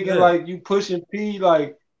 I'm thinking like you pushing P,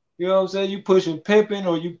 like you know what I'm saying. You pushing pimping,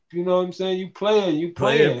 or you know what I'm saying. You playing,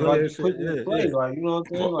 like you pushing play, like you know what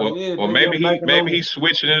I'm saying. Like, or maybe he's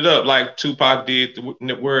switching it up like Tupac did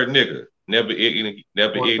the word nigga. Never ignorant,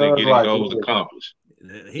 getting goals accomplished.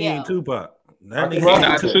 He ain't Tupac. He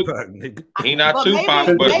not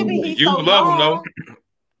Tupac, but you so love him though.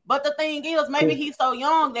 But the thing is, maybe he's so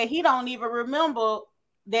young that he don't even remember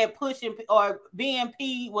that pushing or being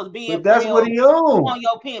P was being. But that's what he on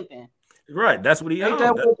your pimping. Right, that's what he on.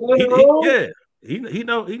 He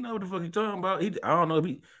know what the fuck he talking about. I don't know if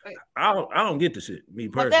he. I don't get the shit. Me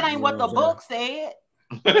personally, but that ain't what the book said.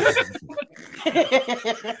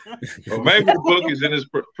 Well, maybe the book is in its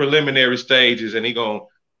preliminary stages, and he gonna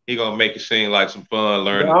make it seem like some fun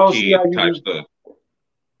learning kid type stuff.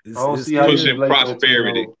 Pushing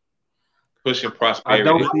prosperity. Pushing prosperity. I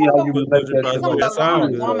don't see how you relate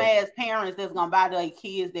that. Some ass parents that's gonna buy their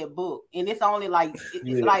kids that book, and it's only like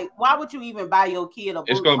it's like, why would you even buy your kid a book?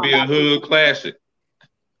 It's gonna be a hood classic.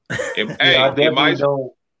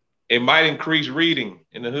 It might increase reading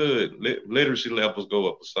in the hood. Literacy levels go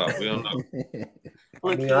up or something. We don't know.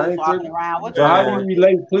 How do you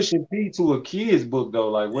relate pushing P to a kid's book though?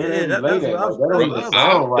 Like where they relate that? I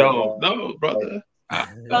don't know, brother.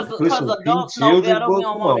 Because adults know better. We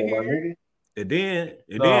don't want to hear it. And then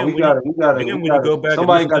we gotta when you go back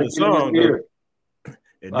somebody and listen to the song, ear.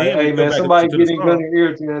 And like, hey man, somebody get in gun in ear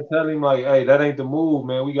and tell him like, hey, that ain't the move,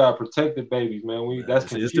 man. We gotta protect the babies, man. That's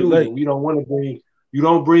confusing. We don't want to bring. You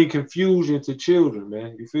don't bring confusion to children,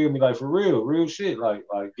 man. You feel me? Like for real shit. Like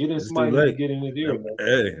get in somebody to get in his ear, man.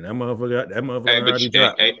 Hey, that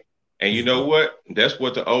motherfucker. And you know what? That's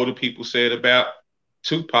what the older people said about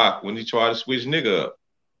Tupac when he tried to switch nigga up.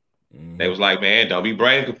 They was like, man, don't be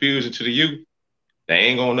bringing confusion to the youth. They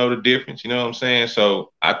ain't gonna know the difference. You know what I'm saying?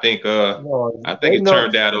 So I think it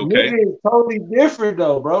turned out okay. Nigga is totally different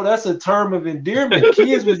though, bro. That's a term of endearment.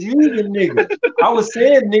 Kids was using nigga. I was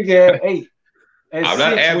saying nigga at 8. I'm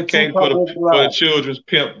not advocating for the children's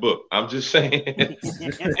pimp book. I'm just saying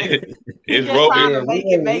it's trying to make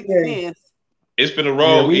it make sense. It's been a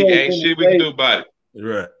roll. Ain't shit we can do about it.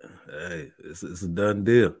 Right. Hey, it's a done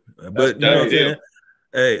deal. But you know what I'm saying?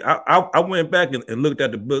 Hey, I went back and looked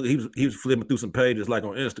at the book. He was flipping through some pages like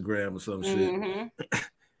on Instagram or some shit.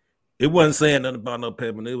 It wasn't saying nothing about no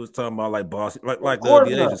pimping. It was talking about like bossing, like the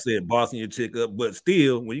other agent said, bossing your chick up. But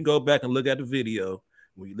still, when you go back and look at the video,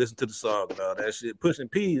 when you listen to the song and all that shit, pushing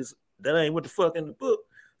P's, that ain't what the fuck in the book.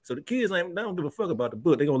 So the kids they don't give a fuck about the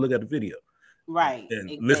book. They gonna look at the video, right?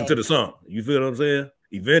 And listen to the song. You feel what I'm saying?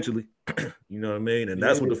 Eventually, you know what I mean. And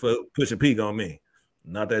that's what the fuck pushing P gonna mean.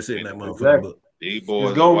 Not that shit in that motherfucking book. These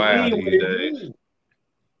boys are wild these days.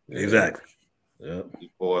 Exactly. Yep. These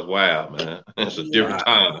boys wild, man. It's a different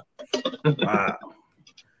time. Wow.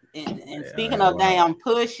 And speaking of damn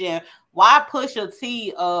pushing, why Pusha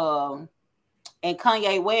T and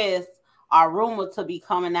Kanye West are rumored to be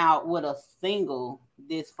coming out with a single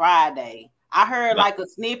this Friday? I heard like a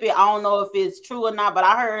snippet. I don't know if it's true or not, but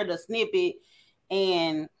I heard a snippet,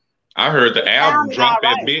 and I heard the album drop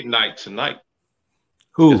at midnight tonight.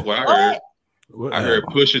 Who? That's what I heard. I heard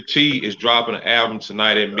Pusha T is dropping an album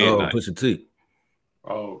tonight at midnight. Oh, Pusha T.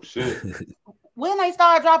 Oh shit. When they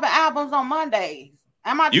start dropping albums on Mondays?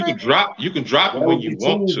 You can drop it when you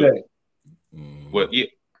want to. Well, yeah.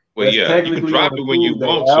 You can drop it when you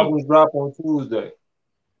want to. Albums drop on Tuesday.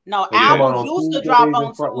 No, albums used to drop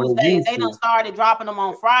on Tuesdays. They done started dropping them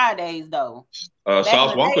on Fridays though.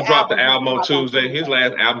 Sauce Walker dropped the album on Tuesday. His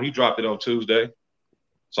last album, he dropped it on Tuesday.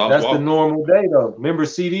 That's the normal day though. Remember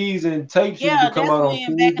CDs and tapes used to come out on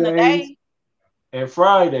Tuesdays and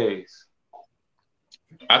Fridays.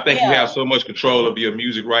 I think you have so much control of your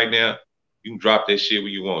music right now. You can drop that shit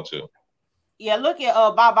when you want to. Yeah, look at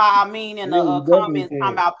Baba Amin in the comments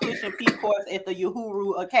talking about pushing P course at the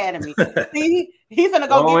Uhuru Academy. See, he's gonna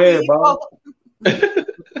go get these folks.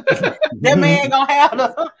 That man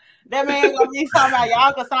gonna be talking about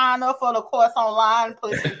y'all can sign up for the course online,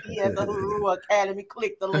 pushing P at the Uhuru Academy.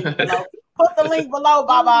 Click the link below. Put the link below,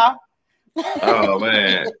 Baba. Oh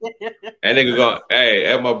man, and nigga go, hey,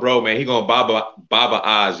 that's my bro, man. He gonna Baba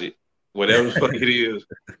Isaac, whatever the fuck it is.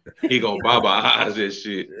 He gonna Baba Isaac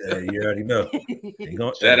shit. Yeah, you already know.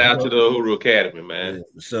 Shout out to the Uhuru Academy, man. Yeah,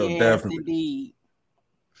 so yes, definitely. indeed.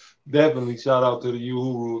 Definitely shout out to the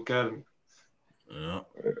Uhuru Academy. Yeah.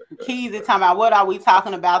 Keezy talking about what are we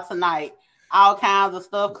talking about tonight? All kinds of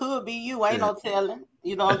stuff. Could be you. Ain't no telling.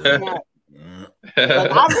 You know what I'm saying?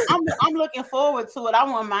 But I'm looking forward to it. I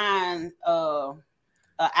wouldn't mind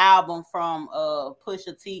an album from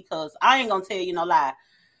Pusha T, because I ain't gonna tell you no lie.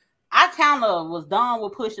 I kind of was done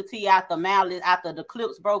with Pusha T after Malice, after the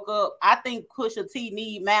Clips broke up. I think Pusha T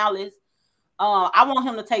need Malice. I want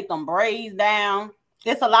him to take them braids down.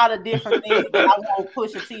 It's a lot of different things that I want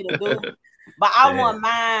Pusha T to do. But I wouldn't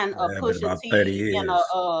mind a Pusha T and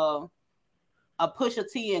a Pusha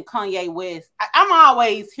T and Kanye West. I'm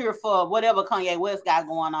always here for whatever Kanye West got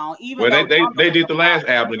going on. Even well, they did the last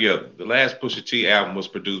album together. The last Pusha T album was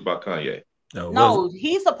produced by Kanye. No,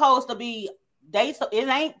 he's supposed to be. It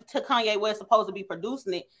ain't to Kanye West supposed to be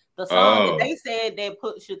producing it. The song that they said that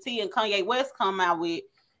Pusha T and Kanye West come out with,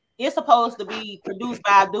 it's supposed to be produced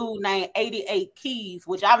by a dude named 88 Keys,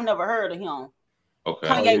 which I've never heard of him. Okay.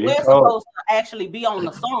 Kanye West supposed to actually be on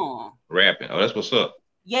the song. Rapping. Oh, that's what's up.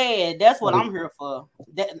 Yeah, that's what I'm here for.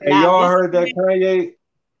 Hey, y'all heard that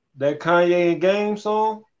Kanye and Game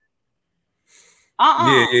song?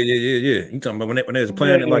 Yeah. You talking about when they was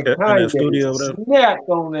playing it like that in that studio? Snapped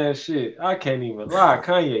on that shit. I can't even lie.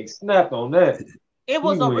 Kanye snapped on that. It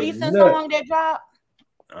was a recent song that dropped.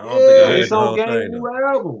 It's on Game's new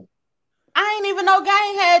album. I ain't even know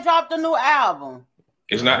Game had dropped a new album.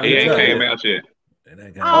 It's not. It ain't came out yet.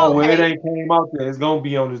 Well, it ain't came out yet. It's gonna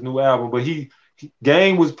be on his new album. But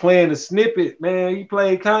Game was playing a snippet, man. He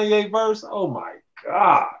played Kanye verse. Oh my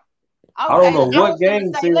god. Okay, I don't know what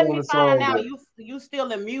Game said on the song. Now you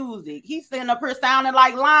still in music. He's sitting up here sounding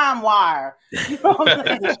like LimeWire. You know what I'm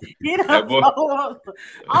saying?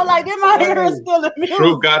 I'm like, them out here still in music.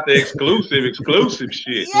 True got the exclusive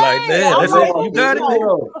shit. Yeah, like that. That's it. You got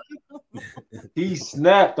it. He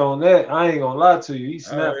snapped on that. I ain't gonna lie to you. He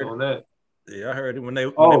snapped on that. Yeah, I heard it when they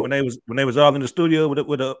was all in the studio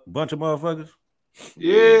with a bunch of motherfuckers.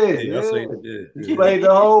 Yeah. He played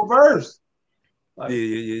the whole verse. Like,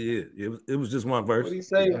 yeah. It was just one verse. What he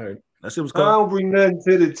say? That shit was I don't bring nothing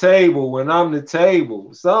to the table when I'm the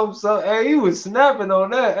table. Some. Hey, he was snapping on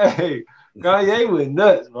that. Hey, Kanye went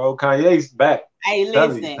nuts, bro. Kanye's back. Hey,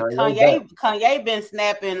 listen, Kanye been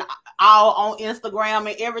snapping all on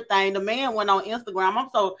Instagram and everything. The man went on Instagram.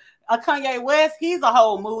 Kanye West, he's a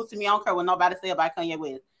whole mood to me. I don't care what nobody say about Kanye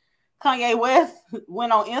West. Kanye West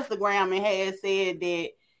went on Instagram and had said that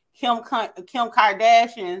Kim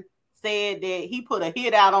Kardashian said that he put a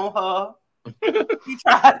hit out on her. She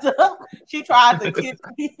tried to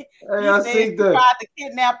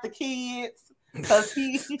kidnap the kids because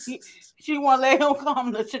she won't let him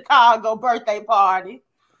come to Chicago birthday party.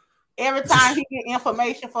 Every time he get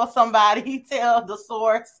information for somebody, he tells the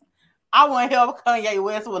source. I wouldn't help Kanye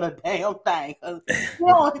West with a damn thing. I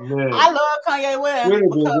love Kanye West.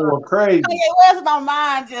 Crazy. Kanye West don't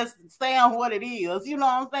mind just saying what it is. You know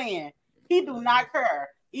what I'm saying? He do not care.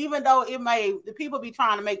 Even though the people be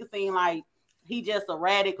trying to make it seem like he just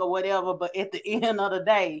erratic or whatever, but at the end of the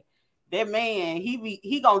day, that man,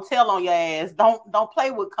 he gonna tell on your ass. Don't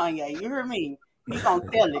play with Kanye. You hear me? He gonna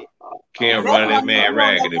tell it. Can't run that man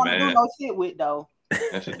raggedy, man. Do no shit with though.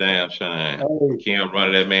 That's a damn shame. Can't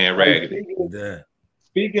run that man raggedy.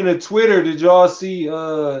 Speaking of Twitter, did y'all see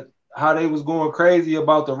how they was going crazy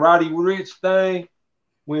about the Roddy Ricch thing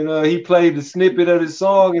when he played the snippet of the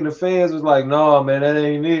song and the fans was like, "No, man, that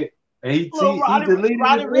ain't it." And he deleted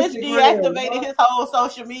Roddy Ricch deactivated his whole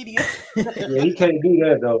social media. Yeah, he can't do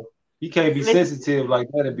that though. He can't be sensitive like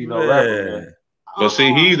that and be no rapper, man. But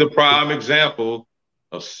see, he's a prime example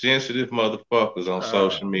of sensitive motherfuckers on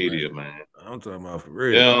social media, man. I'm talking about for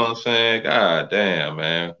real. You know what I'm saying? God damn,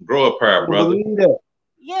 man. Grow up, proud brother.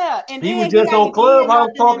 Yeah, and he was just on Clubhouse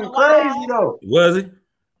talking crazy though. Was he?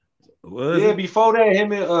 Yeah, before that,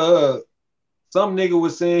 him and some nigga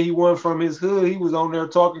was saying he wasn't from his hood. He was on there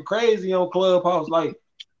talking crazy on Clubhouse, like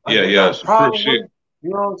yeah, some shit. You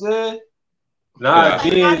know what I'm saying?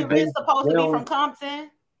 Roddy Ricch supposed to be from Compton.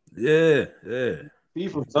 Yeah. He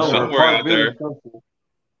from somewhere out there.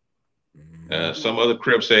 Some other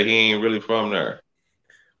Crip said he ain't really from there.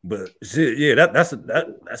 But shit, yeah, that's a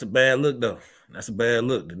bad look though. That's a bad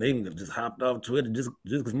look. The nigga just hopped off Twitter just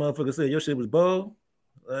because motherfucker said your shit was bold.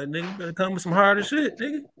 Nigga, better come with some harder shit,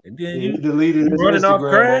 nigga. And then you deleted his running off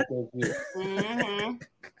crying.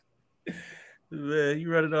 Man, you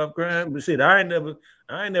run it off grind, but shit, I ain't never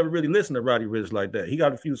really listened to Roddy Ricch like that. He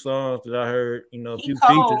got a few songs that I heard, you know, a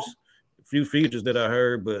few features that I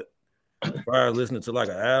heard, but as far as listening to like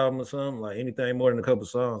an album or something, like anything more than a couple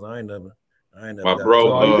songs, I ain't never. My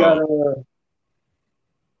bro,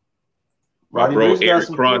 Roddy Ricch got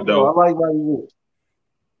some Crondo. I like Roddy Ricch.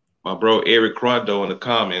 My bro Eric Crondo in the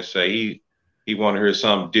comments say he want to hear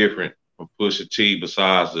something different from Pusha T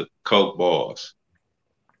besides the Coke bars.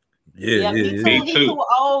 Yeah. He too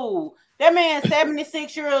old. That man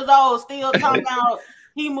 76 years old, still talking about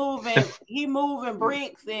he moving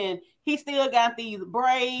bricks and he still got these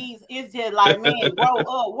braids. It's just like, man, grow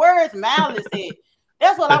up. Where's Malice at?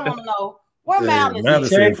 That's what I want to know. Where Malice is?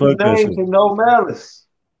 He changed his name to No Malice.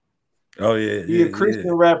 Oh yeah, he a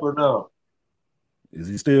Christian rapper now. Is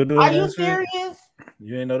he still doing? Are you serious?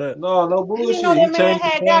 You ain't know that? No bullshit. You know that man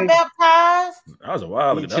had got baptized. That was a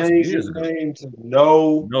while ago. He changed his name to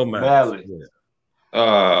No Malice.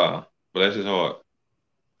 Bless his heart.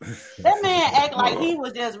 That man act like he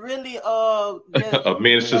was just really a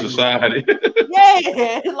menace to society.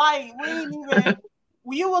 Yeah, like we ain't even.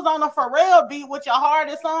 You was on a Pharrell beat with your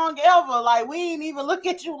hardest song ever. Like we ain't even look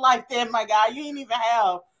at you like that, my guy. You ain't even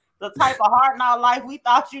have the type of heart in our life we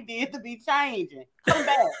thought you did to be changing. Come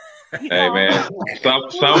back. Hey man, some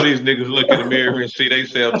of these niggas look in the mirror and see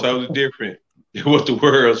themselves totally different than what the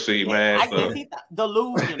world see, man. I guess he's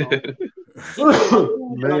delusional. Man.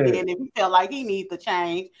 If he felt like he need to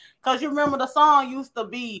change, because you remember the song used to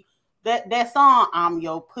be that song, I'm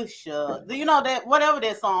your pusher. Do you know that whatever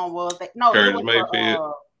that song was? Curtis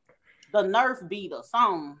Mayfield. The Nerf beat or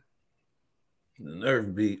something. The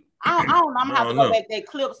Nerf beat. I don't know. I'm gonna have to go back that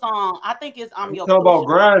clip song. I think it's I'm your. You talking about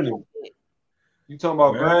grinding? You talking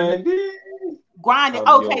about grinding? Grinding.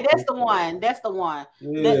 Okay, that's the one. That's the one.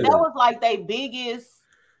 Yeah. That was like their biggest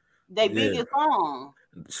song.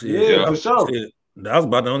 Yeah, for sure. That was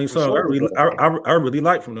about the only song I really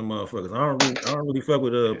like from them motherfuckers. I don't really fuck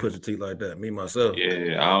with Pusha T like that. Me myself.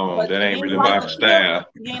 Yeah, I don't. That ain't really my style.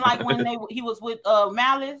 You ain't like when he was with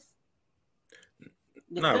Malice.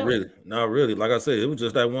 Not really. Like I said, it was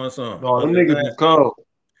just that one song. No, them niggas was cold.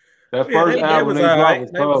 That first album they dropped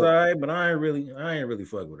was cold. Was all right, but I ain't really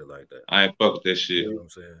fuck with it like that. I ain't fuck with that shit. You know what I'm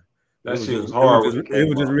saying? That shit was hard. It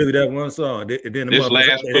was just really that one song. Then this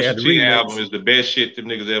last Pusha T album is the best shit them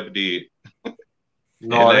niggas ever did.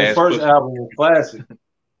 No, their first album was classic.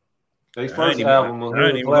 Their first album was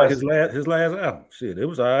classic. Like his last album. Shit, it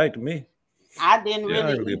was all right to me. I didn't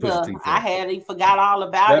really either. I had forgot all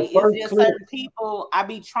about it. It's just certain people I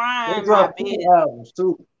be trying my best. Two albums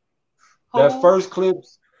too. That first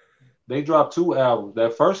clips, they dropped 2 albums.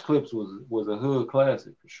 That first clips was a hood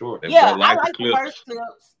classic for sure. Yeah, I like the first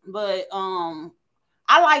clips, but I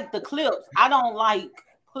like the clips. I don't like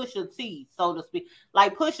Pusha T, so to speak.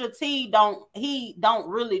 Like Pusha T don't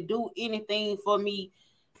really do anything for me.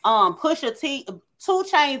 Pusha T, 2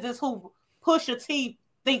 Chainz is who Pusha T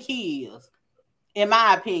think he is, in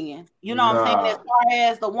my opinion. You know what I'm saying? As far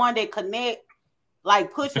as the one that connect,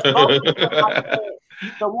 like Pusha,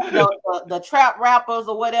 the trap rappers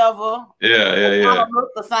or whatever. Yeah. They don't look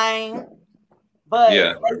the same. But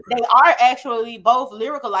they are actually both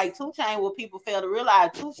lyrical, like 2 Chainz. What people fail to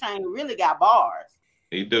realize, 2 Chainz really got bars.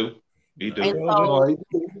 He do. And so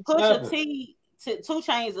Pusha T, 2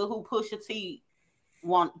 Chainz is who Pusha T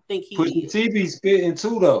think he Pusha is. T be spitting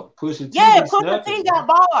too though. Pusha T got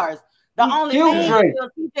bars. The only thing is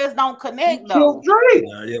he just don't connect though. Killed Drake.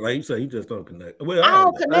 Yeah, like you say, he just don't connect. Well, I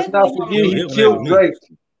don't connect. Let's not forget he killed Drake.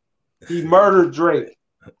 He murdered Drake.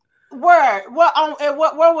 Where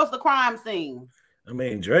was the crime scene? I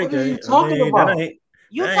mean, Drake. What are you talking about?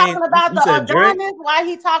 You talking about the Adonis? Why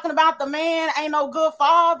he talking about the man ain't no good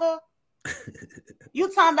father?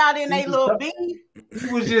 You talking about in a little beef? He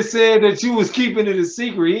was just saying that you was keeping it a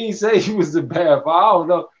secret. He ain't say he was the bad father. I don't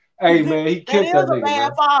know. Hey man, he killed that nigga.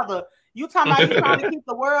 Bad father. You talking about you trying to keep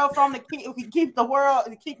the world from the kids? Keep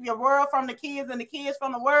your world from the kids and the kids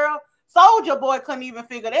from the world. Soldier Boy couldn't even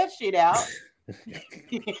figure that shit out. He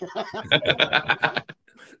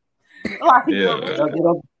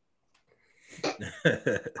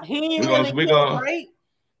ain't really great.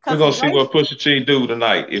 We're gonna see what Pusha T do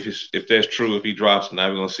tonight. If that's true, if he drops tonight,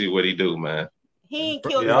 we're gonna see what he do, man. He ain't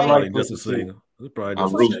killed Drake. I like just a single.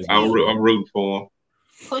 I'm rooting for him.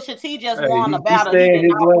 Pusha T just won a battle. He in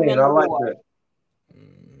his lane. I like that.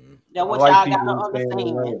 That's what y'all gotta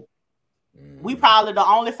understand. We probably the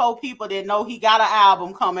only 4 people that know he got an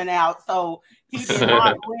album coming out. So he did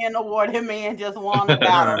not win the award. That man just won a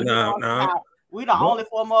battle. We the only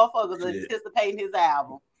 4 motherfuckers anticipating his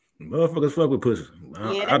album. Motherfuckers fuck with Pusha.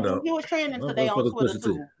 He was trending today on Twitter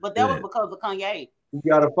too. But that was because of Kanye. You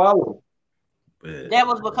gotta follow. Yeah. That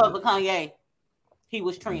was because of Kanye. He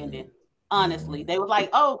was trending. Honestly, they was like,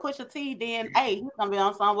 "Oh, Pusha T." Then, hey, he's gonna be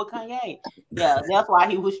on song with Kanye. Yeah, that's why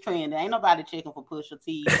he was trending. Ain't nobody checking for Pusha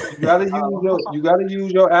T. You gotta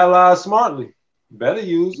use your allies smartly. Better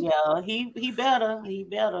use them. Yeah, he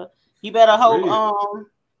better hope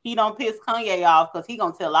he don't piss Kanye off because he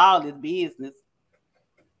gonna tell all his business.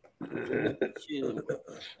 Shoot.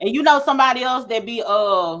 And you know somebody else that be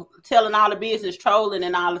telling all the business, trolling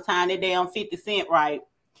and all the time, that damn 50 Cent, right?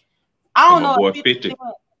 I don't know if 50 Cent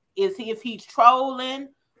if he's trolling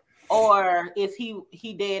or is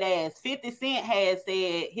he dead ass. 50 Cent has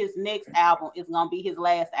said his next album is gonna be his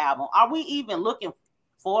last album. Are we even looking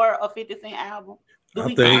for a 50 Cent album?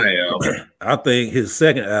 I think his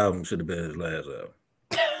second album should have been his last album.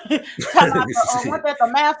 Talking about what that the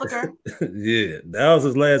massacre? Yeah, that was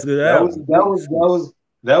his last good album.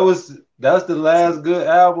 That's the last good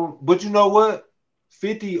album. But you know what?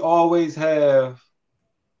 50 always have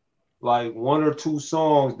like one or two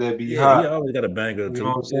songs that be hot. He always got a banger too. You know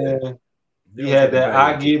what I'm saying? He had that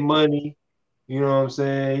I Get Money. You know what I'm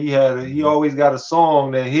saying? He always got a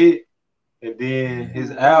song that hit, and then his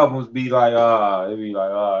albums be like,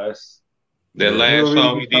 that's that last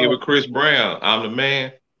song he did with Chris Brown, I'm the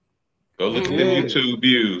Man. Go look at the YouTube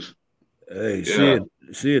views. Hey,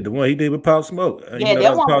 shit, the one he did with Pop Smoke. Yeah,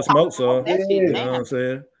 that one Pop Smoke song. You know what I'm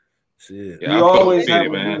saying? Shit. Yeah, he always have a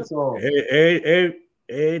good song.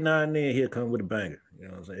 Every now and then he'll come with a banger. You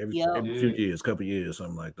know what I'm saying? Every few years, couple years,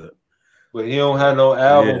 something like that. But he don't have no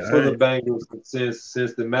album full of bangers since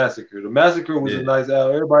the Massacre. The Massacre was a nice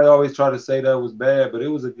album. Everybody always tried to say that was bad, but it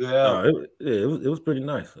was a good album. It was pretty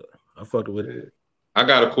nice. I fucked with it. I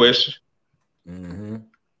got a question. Mm-hmm.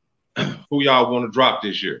 Who y'all want to drop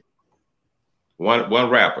this year? One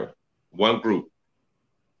rapper, one group.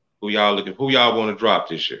 Who y'all want to drop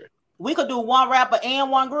this year? We could do one rapper and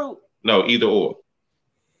one group. No, either or.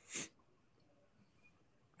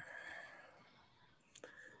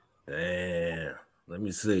 Damn. Let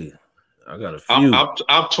me see. I got a few.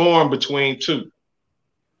 I'm torn between two.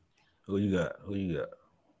 Who you got?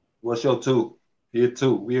 What's your two? Here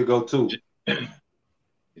two. We'll go two.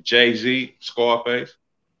 Jay-Z, Scarface.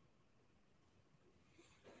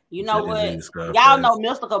 You know what? Y'all know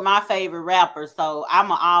Mystica my favorite rapper, so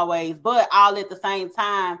I'ma always, but all at the same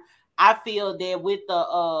time, I feel that with the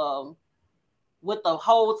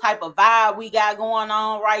whole type of vibe we got going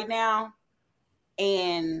on right now,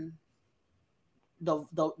 and the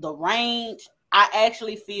range, I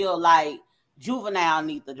actually feel like Juvenile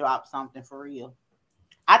needs to drop something for real.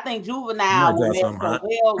 I think Juvenile will mess so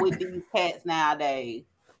well with these cats nowadays.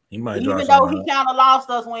 He might even though he kind of lost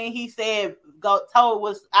us when he said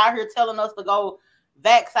was out here telling us to go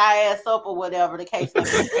vax our ass up or whatever the case may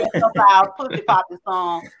be. Our pussy popping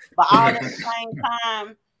song, but all at the same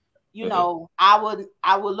time, you know, I would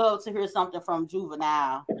love to hear something from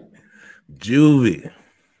Juvenile. Juvie,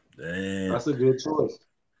 damn, that's a good choice.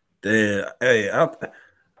 Damn, hey,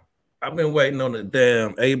 I've been waiting on the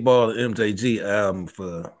damn 8-Ball MJG album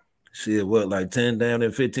for shit, like 10 damn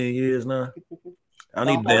near 15 years now. I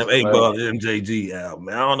need the damn 8-Ball MJG album,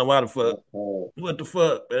 man. I don't know why the fuck. What the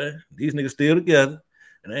fuck, man? These niggas still together.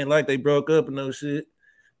 It ain't like they broke up and no shit.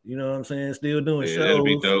 You know what I'm saying? Still doing shows.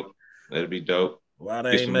 That'd be dope. Why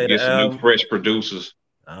they ain't made an album? Get some new fresh producers.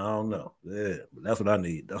 I don't know. Yeah, but that's what I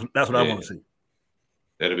need. That's what I want to see.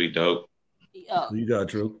 That'd be dope. Who you got,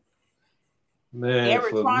 True? Man,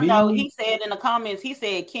 Eric Rondo, he said in the comments, he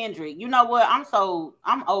said Kendrick. You know what?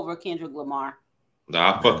 I'm over Kendrick Lamar.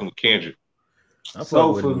 Nah, I fucking with Kendrick.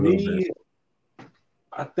 So for me,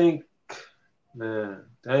 I think, man,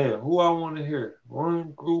 damn, who I want to hear?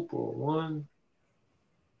 One group or one?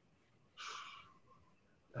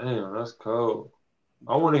 Damn, that's cold.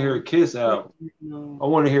 I want to hear a Kiss album. I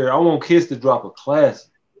want Kiss to drop a classic.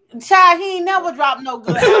 Child, he ain't never dropped no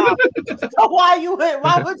good album. So why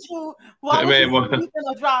would you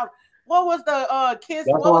gonna drop? What was the Kiss?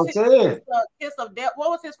 That's what I'm saying. Kiss of Death. What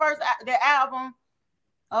was his first album?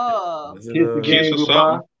 Kiss or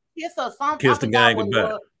something. Kiss or something. Kiss the Gang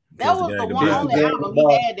Goodbye. That was the one only album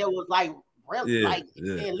he had that was like really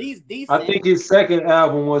at least decent. I think his second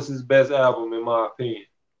album was his best album in my opinion.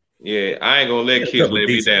 Yeah, I ain't gonna let Kiss let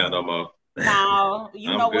me down no more. No,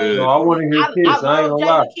 you know what? No, I want to hear Kiss. I ain't gonna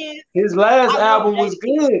lie. His last album was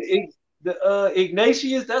good.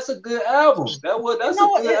 Ignatius, that's a good album. That's a good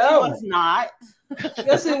album. It was not.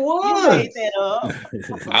 Yes, it You was. made that up.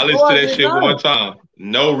 I listened No, to I that did shit not. one time.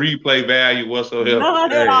 No replay value whatsoever.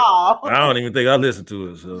 None Hey, at all. I don't even think I listened to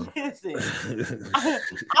it. So Listen,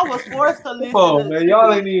 I was forced to Come listen on, to man.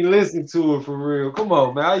 Y'all it. ain't even listen to it for real. Come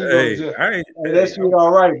on, man. How you gonna hey, just I ain't. hey, that Hey, shit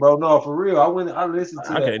all right, bro? No, for real. I listened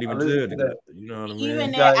to I that. can't I even listened judge to it. that. You know what I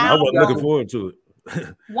Even mean? that I wasn't looking album, forward to it.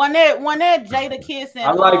 when that Jada Kiss I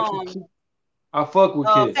and like I fuck with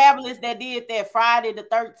kids. Fabulous that did that Friday the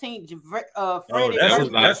 13th, Oh, Freddie That was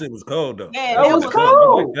versus. nice. that shit was cold though. Yeah, That that was was I like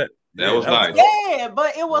cold. that. That Yeah, was that was nice. cold. yeah,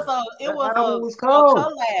 but it was That album was a cold.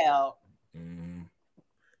 collab. Mm,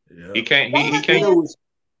 He yeah. can't Jada It Kiss, was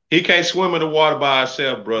he can't swim in the water by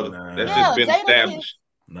himself, brother. That's Nah, just yeah, been Jada Kiss. established.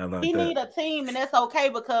 not like He that. need a team, and that's okay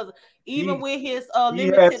because even he with his he had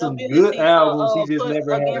limited some good ability albums. He to just put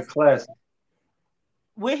never had a against classic.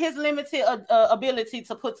 with his limited ability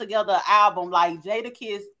to put together an album, like Jada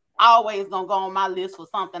Kiss always gonna go on my list for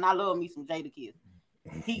something. I love me some Jada Kiss.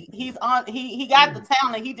 He got the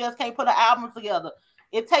talent. He just can't put an album together.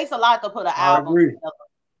 It takes a lot to put an I album agree. together.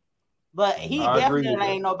 But he I agree definitely with that.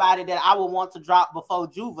 ain't nobody that I would want to drop before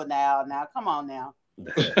Juvenile. Now, come on now.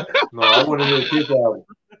 No, I want to hear a Kiss album.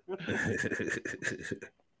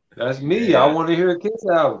 That's me. I Yeah. want to hear a Kiss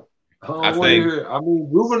album. I don't I want to think hear. I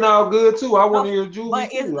mean, Juvenile good too. I want to hear But Juvie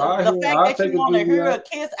it's too. the fact I'll that you take a want to hear Juvie a out.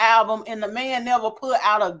 Kiss album and the man never put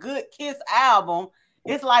out a good Kiss album.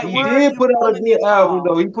 It's like, He where are did you put out a pulling this good album from?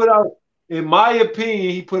 though. He put out, in my opinion,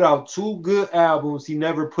 he put out 2 good albums. He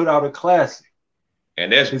never put out a classic.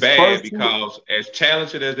 and that's His bad first 2. because as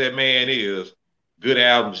talented as that man is, good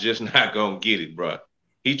albums just not gonna get it, bro.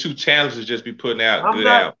 He too talented to just be putting out good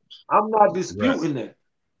albums. I'm not Right. disputing that.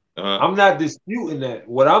 Uh-huh. I'm not disputing that.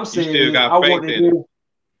 What I'm You saying still is, got I faith want to in it. hear.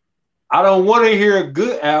 I don't want to hear a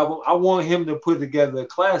good album. I want him to put together a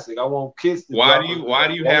classic. I want Kiss to Why drop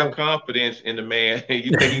do you have confidence in the man?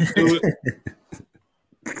 You think he can do it?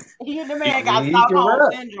 The I man got mean, he can Stockholm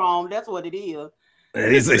rap. syndrome. That's what it is.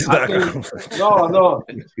 He said I think no.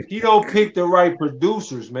 He don't pick the right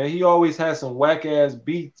producers, man. He always has some whack ass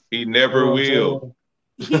beats. He You know never what I'm will.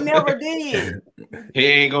 saying? He never did. He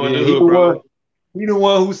ain't gonna Yeah, do it, bro. he the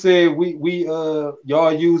one who said we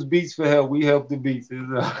y'all use beats for help. We help the beats.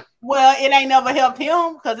 Well, it ain't never helped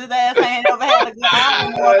him because his ass ain't never had a good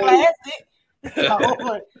album or a classic.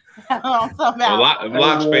 So, I'm talking about.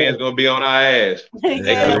 Locks fans gonna be on our ass.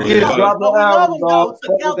 Yeah, When we Kids love, drop but the we love album, them dog, though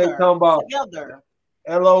that's what they together. talking about. Together.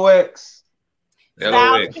 LOX.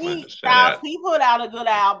 LOX, man. Shout Styles out. P put out a good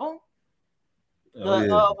album.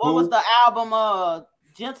 What was the album?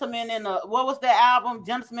 Gentleman in the what was that album?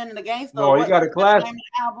 Gentleman in the Gangster. No, he got a What's the classic. name of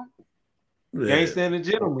the album? Gangsta and the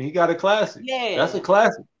Gentleman. He got a classic. Yeah, That's a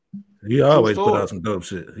classic. He always put story. out some dope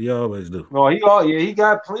shit. He always do. No, he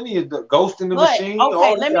got plenty of the Ghost in the But Machine.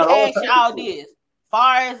 okay, let me got all ask types y'all of shit. this: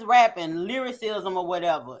 far as rapping, lyricism or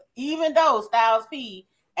whatever, even though Styles P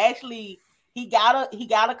actually he got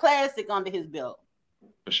a classic under his belt,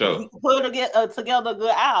 For sure. he put together a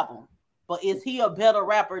good album. But is he a better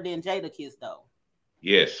rapper than Jada Kiss though?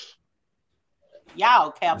 Yes. Y'all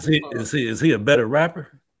cap. Is he a better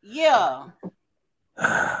rapper? Yeah.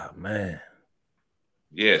 Ah, man.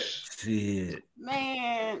 Yes. Shit.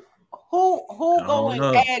 Man, who go and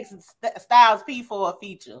know. ask Styles P for a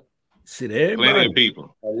feature? Shit, everybody. Plenty of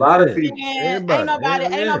people. A lot of people. Man, Everybody.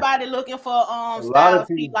 ain't nobody looking for Styles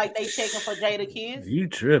P like they checking for Jada Kiss. You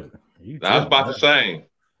tripping. That's about the same.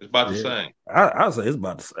 It's about the same. I'll say it's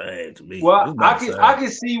about the same to me. Well, I can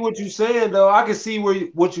see what you're saying though. I can see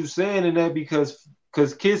what you're saying in that because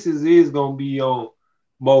Kisses is gonna be on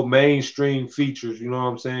more mainstream features. You know what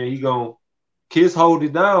I'm saying? Kiss hold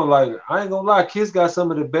it down. Like I ain't gonna lie, Kiss got some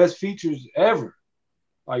of the best features ever.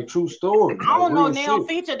 Like true story. I don't know real now shit.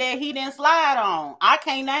 feature that he didn't slide on. I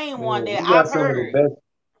can't name one that He got I've some of the heard. best.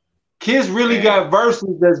 Kiss really got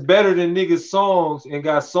verses that's better than niggas' songs and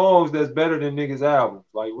got songs that's better than niggas' albums.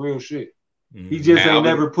 Like real shit. He just ain't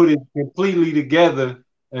never put it completely together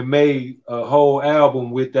and made a whole album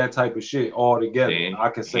with that type of shit all together. I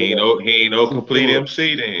can say he ain't no complete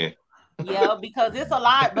MC then. Yeah, because it's a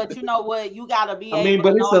lot, but you know what? You gotta be I mean, able but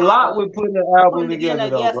to it's know a lot with putting an album together,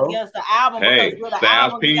 though, bro. against the album Hey, because with the Styles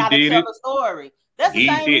album P you gotta did tell it. a story. That's the He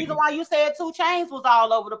same reason didn't. why you said 2 Chainz was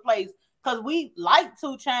all over the place. Because we like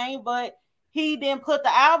 2 Chainz, but he didn't put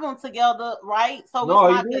the album together right, so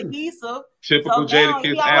it's not cohesive. Typical So Jada now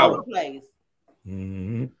Kiss he all over album. the place.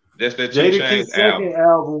 Mm-hmm. That's that Jada Kiss second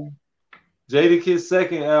album. Jada Kiss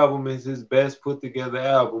second album is his best put together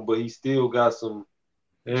album, but he still got some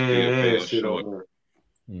shit on there.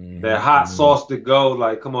 Mm-hmm. That hot sauce to go.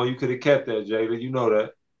 Like, come on, you could have kept that, Jada. You know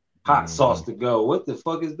that. Hot sauce to go. What the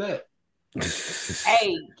fuck is that?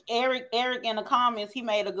 Hey, Eric in the comments, he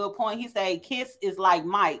made a good point. He said Kiss is like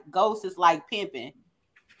Mike, Ghost is like pimping.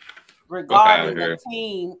 Fuck out of Regarding here. the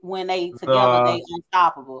team, when they together, they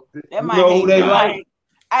unstoppable. That You might know who hate they me. like?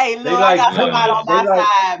 Hey, They look, I like got Nah. somebody on they my like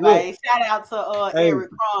side, look, man. Shout out to hey,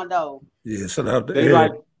 Eric Rondo. Yeah, shout out to they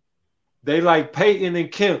Eric. like Peyton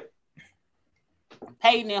and Kemp.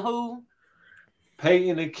 Peyton and who?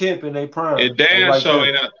 Peyton and Kemp in their prime. It They damn like so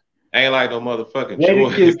them. ain't like no motherfucking Jada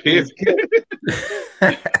Jordan Kiss Pippen. Kemp.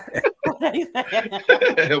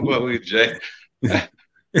 What we Jay?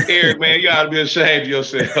 Eric, man, you ought to be ashamed of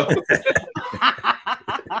yourself.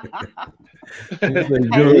 He said Hey,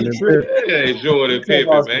 Jordan and Pippen. Hey, Jordan Talk Pippen,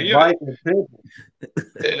 about man. some You, Mike and Pippen.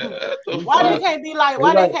 what the why they fuck? can't be like? They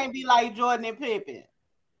Why like, they can't be like Jordan and Pippen?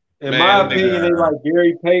 in Man, my them opinion, they like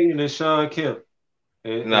Gary Payton and Sean Kemp.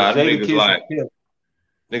 And Nah, them Jada niggas Kiss like and Kemp.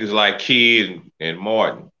 niggas like Kid and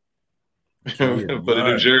Martin Kid for the New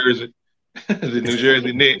Martin. Jersey, the New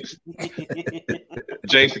Jersey Knicks.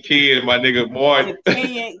 Jason Kidd and my nigga Martin.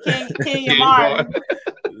 Kenyon Kid Martin.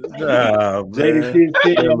 Nah, Jada man. Kiss,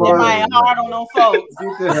 Kid, They and might Martin. hard on them folks.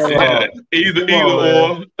 Get the hell off. Either Come on,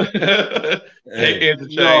 or. Hey, They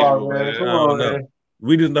interchangeable, no, man. man. Come I on, don't know. man.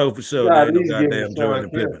 We just know for sure You gotta there at ain't no least give goddamn him Jordan Sean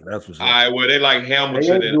and Kemp. Pippen. That's for All sure. right, well, they like They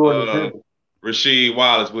Hamilton ain't Jordan and Pippen. Rasheed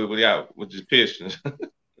Wallace with his Pistons. I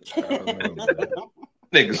don't know, man.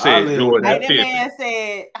 Nigga I said live Jordan Hey, and that Pippen. man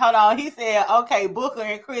said, hold on. He said, okay, Booker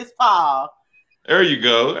and Chris Paul. There you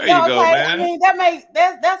go. There Yeah, you go, okay. man. I mean,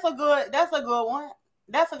 that's a good one. That's a good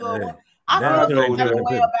Hey, one. I damn feel sure some ain't type of Jordan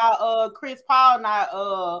way Pippen. about Chris Paul not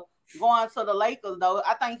going to the Lakers though.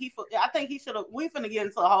 I think he should have. We finna get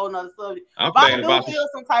into a whole nother subject. I'm But I thinking do about feel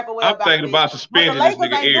some type of way I'm about thinking it. about But the suspending this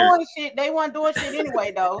Lakers nigga ain't Eric. doing shit. They weren't doing shit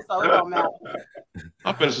anyway though, so it don't matter.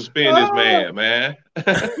 I'm finna suspend this man.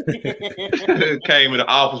 Came in the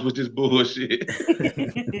office with this bullshit.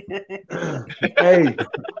 Hey,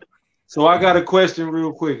 so I got a question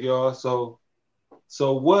real quick, y'all. So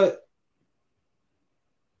what?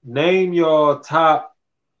 Name your top.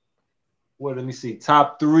 What? Let me see.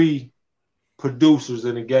 Top 3 producers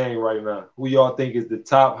in the game right now. Who y'all think is the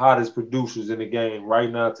top hottest producers in the game right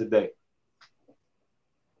now today?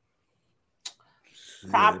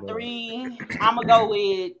 Top 3. I'm gonna go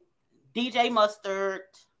with DJ Mustard.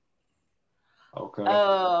 Okay.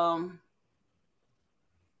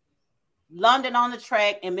 London on the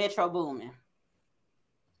Track and Metro Boomin.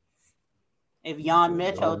 If Young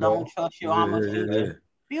Metro don't trust you, I'm Yeah.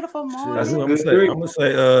 beautiful Shit, morning. That's a I'm good three.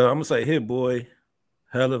 gonna say Hit Boy,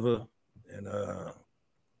 Hell of a, and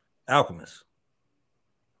Alchemist.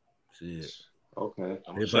 Shit. Okay.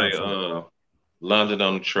 I'm gonna say London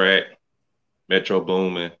on the Track, Metro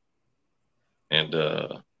Boomin, and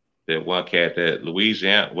that one cat that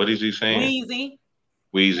Louisiana. What is he saying?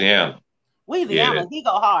 Louisiana. Louisiana, he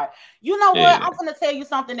go hard. You know what? I'm gonna tell you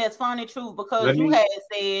something that's funny, truth, because you had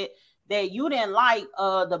said that you didn't like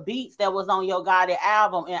the beats that was on your guided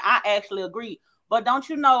album, and I actually agree. But don't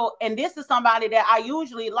you know? And this is somebody that I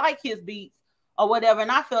usually like his beats or whatever,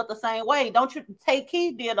 and I felt the same way. Don't you? Take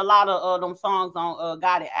Key did a lot of them songs on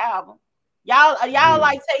guided album. Y'all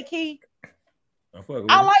like Take Key?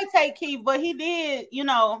 I like Take Key, but he did,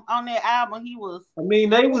 on that album, he was. I mean,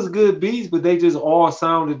 they was good beats, but they just all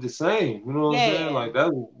sounded the same. You know what I'm saying? Like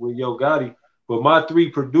that was with Yo Gotti. But my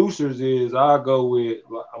 3 producers is I'm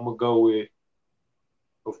gonna go with,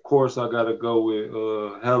 of course, I gotta go with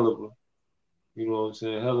Helluva. You know what I'm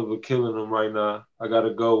saying? Helluva killing them right now. I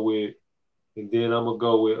gotta go with, and then I'm gonna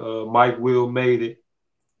go with Mike Will Made It.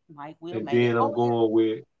 And then I'm going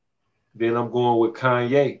with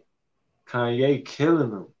Kanye. Kanye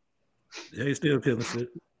killing them. Yeah, he's still killing shit.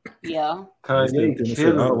 Yeah. Kanye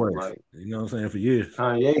killing them. Like, you know what I'm saying? For years.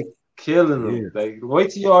 Kanye killing them. Like,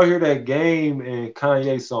 wait till y'all hear that Game and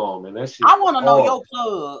Kanye song, man. That shit. I want to know your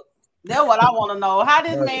plug. That's what I want to know. How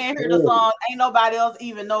this man hear the song? Ain't nobody else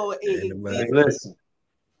even know it exists.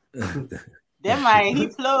 Listen. That man, he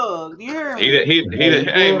plugged. You hear me?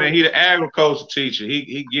 Hey man, he the agriculture teacher.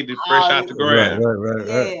 He get it fresh out the ground. Right.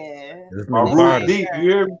 Yeah. This nigga deep, you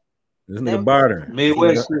hear me? This nigga bartering.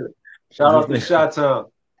 Midwest shit. Shout out to Shot Town.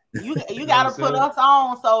 You gotta put us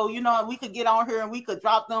on so we could get on here and we could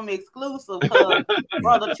drop them exclusive. Cause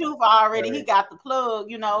Brother Truth already he got the plug.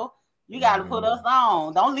 You gotta put us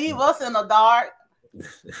on. Don't leave us in the dark.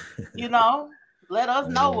 Let us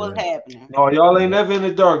know what's happening. No, y'all ain't never in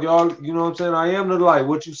the dark. Y'all, you know what I'm saying? I am the light.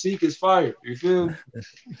 What you seek is fire. You feel me?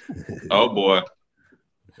 Oh boy.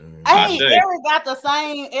 Hey, Eric got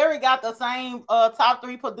the same top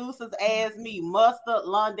 3 producers as me: Mustard,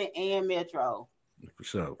 London, and Metro. For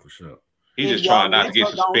sure. He If just trying Young not to get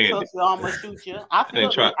Richard don't suspended. trust you, I'ma shoot you. I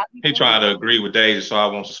And feel it. he trying to agree with Daisy, so I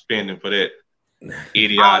won't suspend him for that Oh,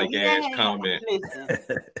 idiotic he ass ain't. comment. Listen.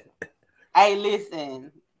 Hey,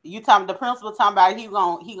 listen. You talking the principal talking about he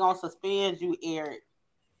gonna suspend you, Eric.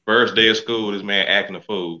 First day of school, this man acting a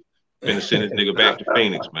fool. Finna send this nigga back to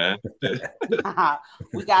Phoenix, man.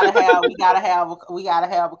 we gotta have a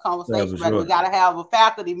conversation, Sure. we gotta have a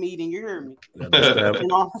faculty meeting. You hear me? You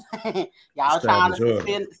know what I'm saying? Y'all trying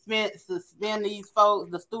to suspend these folks,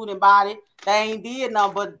 the student body. They ain't did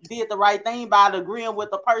nothing but did the right thing by agreeing with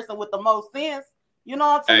the person with the most sense. You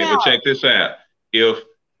know what I'm saying? Hey, but check this out. If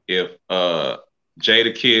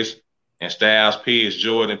Jada Kiss and Styles P is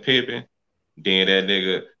Jordan Pippen, then that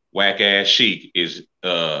nigga whack ass Sheik is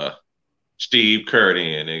Steve Kerr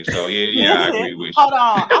then, nigga. So yeah, I agree with you. Hold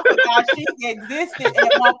on, I forgot Sheik existed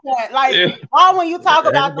at one point. Like, why when you talk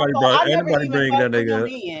about them, I never even bring that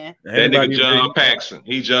nigga in. That nigga John Paxson.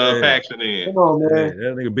 He John Paxson in. Come on, man.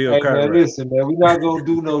 That nigga Bill Hey, Cartwright. man, listen, man. We not gonna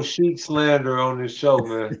do no Sheik slander on this show,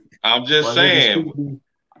 man. I'm just saying.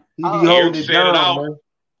 He be holding it down, man.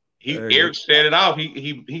 Eric set it off.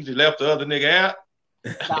 He just left the other nigga out.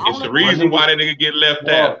 It's the reason why that nigga get left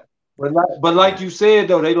out. But like you said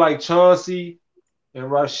though, they like Chauncey and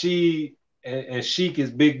Rashid and Sheik is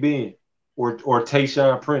Big Ben or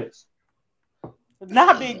Tayshaun Prince.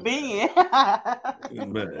 Not Big Ben. Tayshaun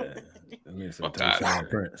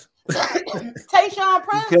Prince. Tayshaun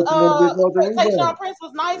Prince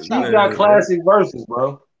was nice. She got classic verses,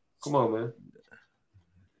 bro. Come on, man.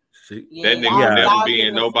 That nigga never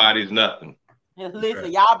being nobody's nothing.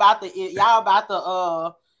 Listen, y'all about to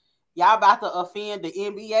offend the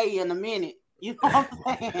NBA in a minute. You know what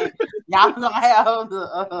I'm saying? Y'all gonna have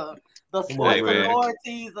the sports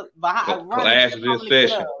authorities behind classes in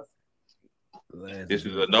session. This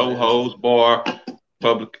is a no holds bar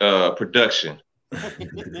public production.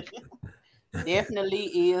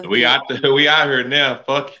 Definitely is. We out here now.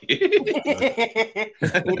 Fuck it.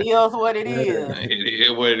 It is what it is. It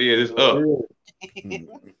is what it is. It's up.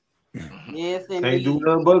 Yes, indeed. Can't do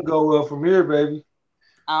nothing but go up from here, baby.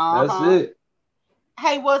 That's it.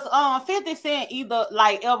 Hey, was 50 Cent either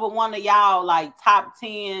like ever one of y'all like top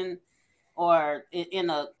 10 or in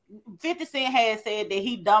a 50 Cent had said that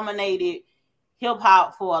he dominated hip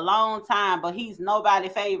hop for a long time, but he's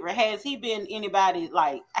nobody's favorite. Has he been anybody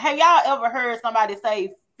like? Have y'all ever heard somebody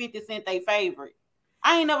say 50 Cent their favorite?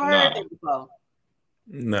 I ain't never heard that before.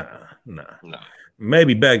 Nah.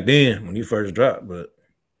 Maybe back then when he first dropped, but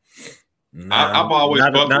I've always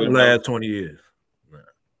not the last 20 years.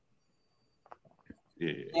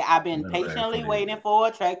 Yeah, I've been patiently waiting for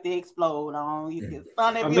a track to explode on. You can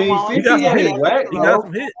stun if I you mean, want. 50 ain't whack, He got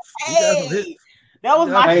some hits. Hey, that was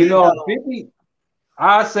my shit, though. 50.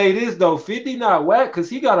 I say this though, 50 not whack because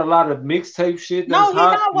he got a lot of mixtape shit that's hot.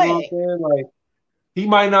 Not whack. You know what I'm saying? Like he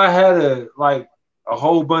might not have a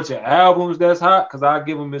whole bunch of albums that's hot because I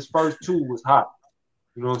give him his first two was hot.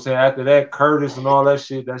 You know what I'm saying? After that, Curtis and all that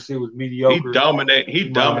shit was mediocre. He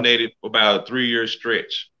dominated for about a 3-year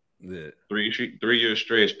stretch. Yeah. 3-year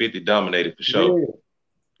stretch, 50 dominated for sure. Yeah.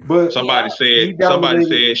 But somebody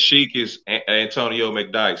said Sheik is Antonio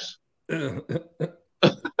McDyess.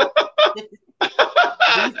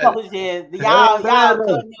 Y'all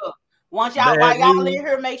once while y'all in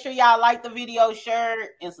here, make sure y'all like the video, share,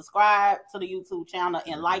 and subscribe to the YouTube channel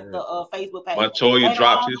and like the Facebook page. Montoya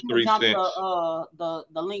drops his 3 cents. The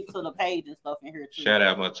link to the page and stuff in here too. Shout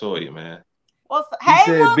out Montoya, man.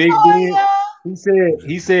 Big Ben.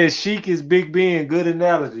 He said Sheik is Big Ben. Good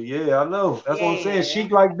analogy. Yeah, I know. That's what I'm saying.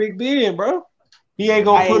 Sheik like Big Ben, bro. He ain't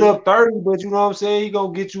gonna put up 30, but you know what I'm saying? He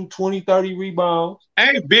gonna get you 20, 30 rebounds.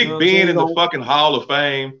 Ain't Big Ben in the fucking Hall of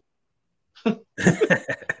Fame? Hell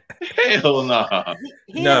no.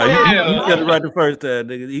 You got it right the first time,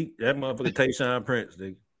 nigga. That motherfucker Tayshaun Prince,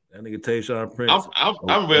 nigga. That nigga Tayshaun Prince.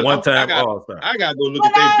 I'm real. One-time all-star. I gotta go look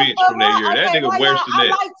at their bench from that year. That nigga worse than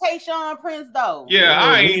that. I like Tayshaun Prince though. Yeah,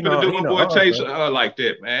 I ain't gonna do my boy Tayshaun like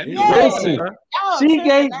that, man. Listen, Sheik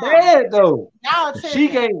ain't bad though.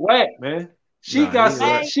 Sheik ain't whack, man. She got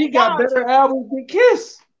better albums than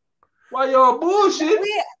Kiss. Why y'all bullshit?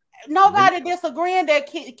 Nobody disagreeing that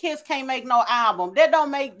Kiss can't make no album. That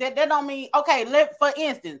don't mean okay. For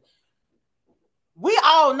instance, we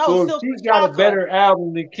all know so she got a better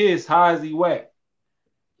album than Kiss. How is he whack?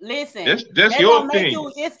 Listen, that's your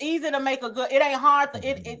thing. It's easy to make a good. It ain't hard.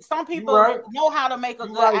 Some people know how to make a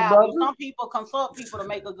good album. Brother. Some people consult people to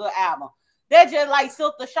make a good album. They're just like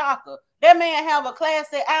Silk the Shocker. That man have a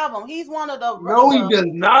classic album. He's one of the. No, he does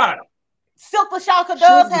not. Silk the Shocker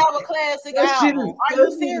does have a classic album. Are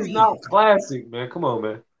you serious? It's not classic, man. Come on,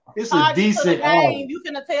 man. It's a decent album. You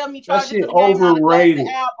finna tell me that shit overrated.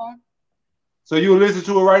 Album? So you will listen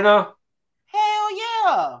to it right now? Hell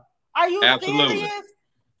yeah. Are you Absolutely. serious?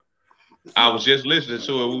 I was just listening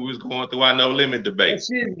to it when we was going through our No Limit debate.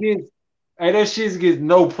 That shit gets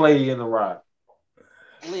no play in the ride.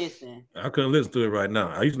 Listen. I couldn't listen to it right now.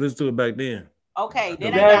 I used to listen to it back then. Okay, that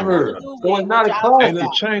ain't got Never. nothing to do So with it's not what a y'all classic. Hey, talking look,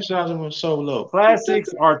 about. change size went so low.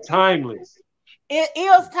 Classics are timeless. It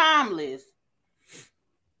is timeless.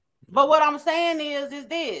 But what I'm saying is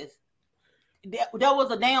this. That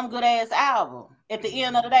was a damn good ass album. At the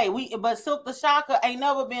end of the day, but Silk the Shocker ain't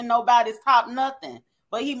never been nobody's top nothing.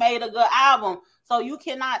 But he made a good album, so you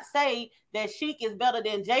cannot say that Chic is better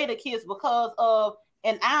than Jadakiss because of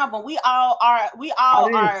an album. We all are. I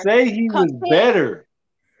didn't say he was better.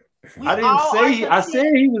 I didn't say. I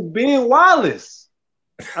said he was Ben Wallace.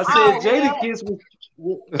 I said Jadakiss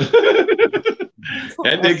was.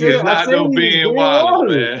 That nigga is not no Ben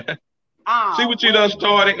Wallace, man. Oh, see what you done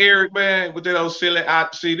started, Eric, man, with those silly.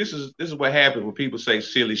 See, this is what happens when people say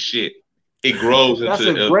silly shit. It grows That's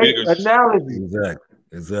into a great bigger analogy. Exactly.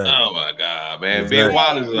 Oh my God, man! Exactly. Ben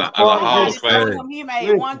Wallace is a Hall of Fame. He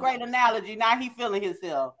made one great analogy. Now he feeling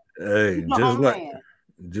himself. Hey, you know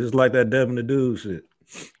just like that Devin the Dude shit.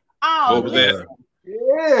 Oh, what was that?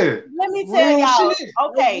 Yeah. Let me tell y'all. Shit.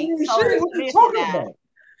 Okay, so what you talking about?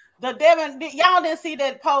 The Devin, y'all didn't see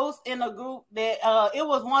that post in the group that it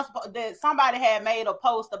was once that somebody had made a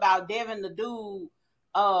post about Devin the Dude.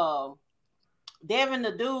 Devin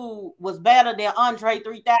the Dude was better than Andre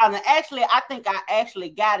 3000. Actually, I think I actually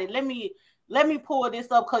got it. Let me pull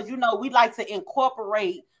this up because we like to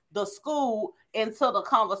incorporate the school into the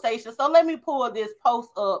conversation. So let me pull this post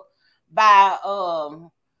up by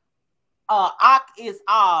Ak is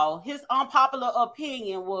all. His unpopular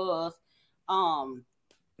opinion was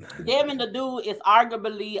Devin the Dude is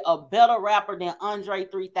arguably a better rapper than Andre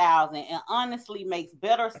 3000 and honestly makes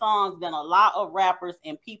better songs than a lot of rappers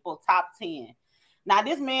in people top 10. Now,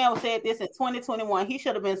 this man said this in 2021. He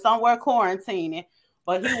should have been somewhere quarantining,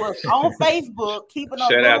 but he was on Facebook keeping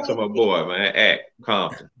up. Shout out to my boy, man, Act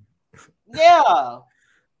Compton. Yeah.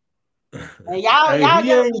 And y'all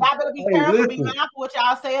better be careful, be mindful what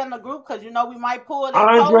y'all say in the group, because we might pull it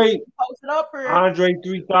post it up here. Andre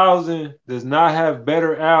 3000 does not have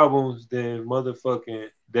better albums than motherfucking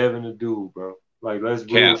Devin the Dude, bro. Like, let's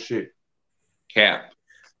real shit. Cap.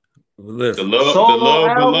 Listen,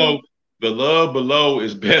 the love below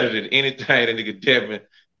is better than anything that nigga Devin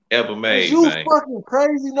ever made. You man. Fucking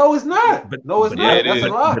crazy? No, it's not. No, it's not. That's a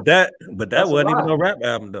lie. But that wasn't even no rap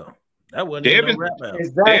album though. That wasn't even no rap album.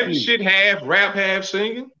 Exactly. Devin shit half rap, half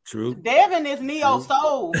singing. True. Devin is neo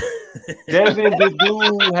soul. Devin the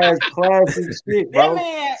Dude has classic shit, bro.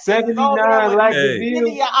 79 Lac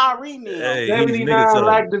DeVille. 79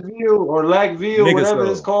 Lac DeVille or Lackville, whatever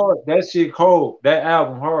it's called. That shit cold. That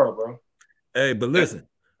album hard, bro. Hey, but listen,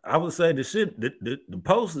 I would say the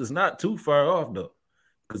post is not too far off though,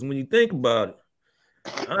 because when you think about it,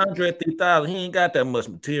 Andre 3000, he ain't got that much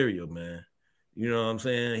material, man. You know what I'm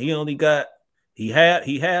saying? He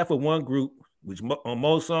had for one group, which on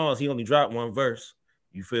most songs he only dropped one verse.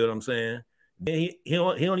 You feel what I'm saying? And he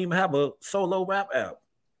don't even have a solo rap album.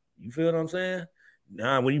 You feel what I'm saying?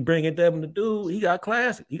 Now when you bring in Devin the Dude, he got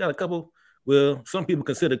classic. He got a couple. Well, some people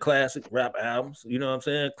consider classic rap albums. You know what I'm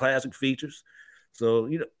saying? Classic features. So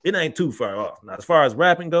it ain't too far off. Now as far as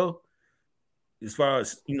rapping go, as far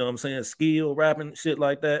as what I'm saying, skill rapping shit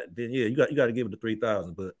like that, then yeah, you got to give it to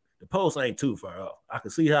 3000. But the post ain't too far off. I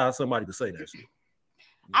can see how somebody could say that shit.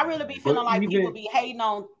 I really be feeling like people be hating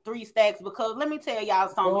on 3 Stacks because let me tell y'all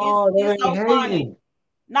something. It's so funny.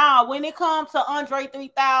 Nah, when it comes to Andre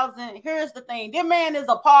 3000, here's the thing. This man is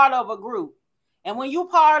a part of a group. And when you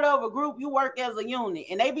part of a group, you work as a unit.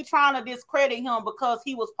 And they be trying to discredit him because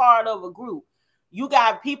he was part of a group. You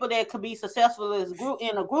got people that could be successful as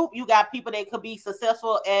in a group. You got people that could be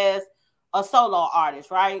successful as a solo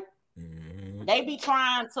artist, right? Mm-hmm. They be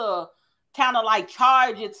trying to kind of like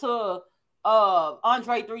charge it to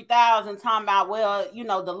Andre 3000, talking about, well,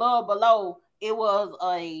 the love below, it was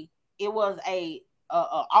a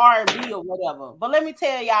R&B or whatever. But let me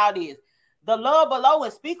tell y'all this. The Love Below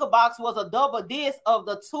and Speaker Box was a double disc of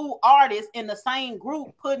the 2 artists in the same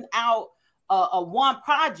group putting out a one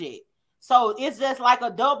project. So it's just like a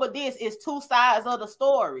double disc. It's 2 sides of the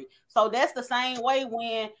story. So that's the same way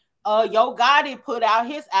when Yo Gotti put out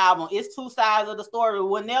his album. It's 2 sides of the story.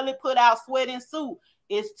 When Nelly put out Sweat and Suit,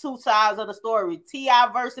 it's 2 sides of the story.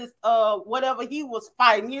 T.I. versus whatever he was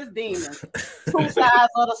fighting his demons. 2 sides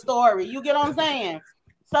of the story. You get what I'm saying?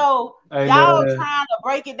 So Hey, y'all man. trying to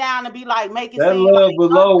break it down and be like, make it That seem Love like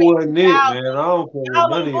Below Andre wasn't it, 3000. man. I don't care what Y'all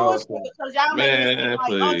none is of y'all bullshit say. because y'all making it seem Man, like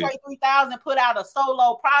please. Andre 3000 put out a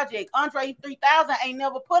solo project. Andre 3000 ain't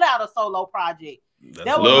never put out a solo project.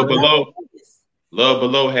 That was Love a Below. list. Love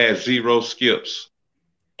Below has 0 skips.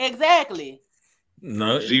 Exactly.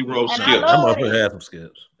 No, 0 And I skips. that love motherfucker it. had some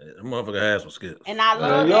skips. That motherfucker had some skips. And I love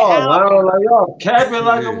Man, that y'all lying album. like y'all capping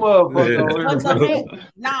like a Yeah. motherfucker over But the here. man,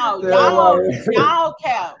 no, Get the hell out of here. y'all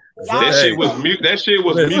cap. Y'all That Hey. shit was that shit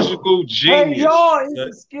was Listen. musical Hey, genius. y'all is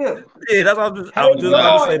the skip. Yeah, that's what I Hey, was just about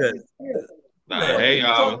y'all to say is that. the skip. Nah, Man. What hey you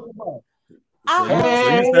y'all. talking about? I So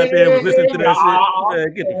hope. you sat there and was listening to that shit. y'all.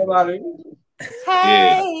 Man, get the Hell fuck. out of here.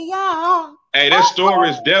 Hey y'all. Hey, that story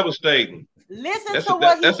is devastating. Listen That's to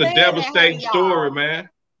what he's a saying. devastating Hey story, y'all. man.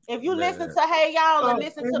 If you Man. listen to Hey Y'all and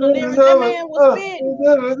listen to the lyrics, that man was spitting.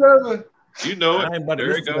 You know I it. ain't about to There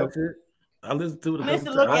listen you to go. that shit. I listened to it a couple Listen,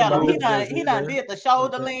 times. look I ain't at about him. to He listen to that done shit, man. did the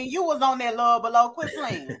shoulder lean. You was on that Love Below. Quit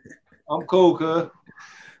playing. I'm cool, cuz.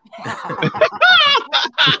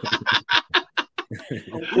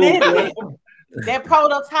 Listen, that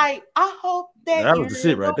prototype. I hope that That you're was the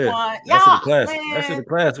shit right the there. one. That shit a Y'all, classic. That shit a man,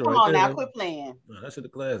 classic come right on there. now, Man. quit playing. That shit a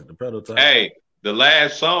classic. The prototype. Hey, the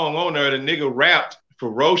last song on there, the nigga rapped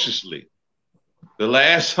ferociously. The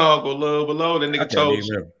last song on Love Below, the I nigga can't told even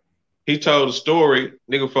remember. he told a story,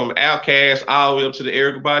 nigga, from Outkast all the way up to the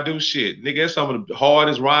Erykah Badu shit. Nigga, that's some of the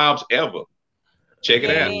hardest rhymes ever. Check it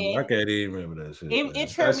out. I can't even remember that shit. It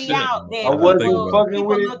tripped That me shit. out I that wasn't fucking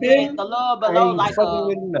with it look then. at the Love I Below ain't like fucking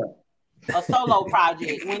with it now. a solo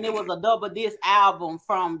project when it was a double disc album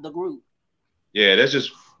from the group. Yeah, that's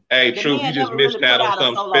just, hey, The Truth, you man just never really missed out put on out a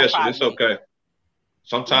something solo special. It's project. okay.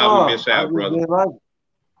 Sometimes No, we miss I out, just brother. didn't like it.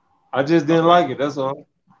 I just didn't like it. That's all.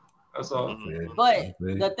 That's all. Mhm. But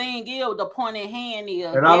the thing is, the point in hand is,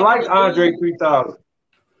 And I like Andre 3000.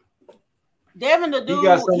 Devin the He dude,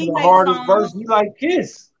 got some of he the makes hardest songs. verse. He like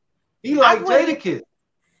Kiss. He like Jadakiss.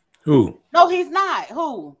 Who? No, he's not.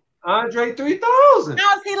 Who? Andre 3000.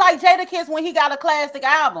 How is he like Jadakiss when he got a classic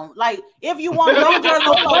album? Like, if you want to Don't do a got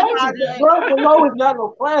no solo classic. project, Love Below is not no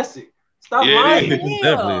classic. Stop Yeah, lying. it is. It's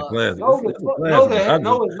definitely a classic. No, It's a classic.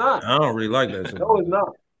 no, it's not. I don't really like that shit. No, it's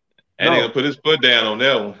not. And nigga put his foot down on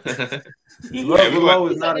that one. Love Below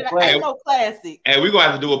is not a classic. Ain't no classic. And we're gonna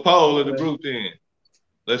have to do a poll in the group then.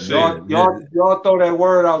 Let's see. Y'all throw that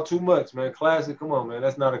word out too much, man. Classic. Come on, man.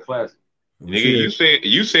 That's not a classic. Nigga,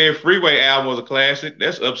 you said Freeway album was a classic.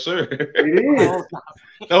 That's absurd. It is.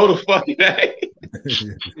 No, the fuck it ain't.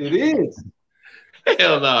 It is.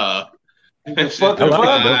 Hell no. It's fucking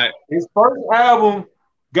classic. His first album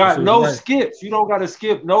got no skips. You don't got to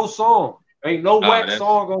skip no song. Ain't no whack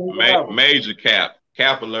song on his album. Major cap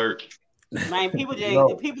alert. Man, people get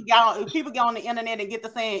on the internet and get to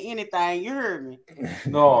saying anything. You heard me.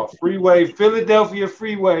 No, Philadelphia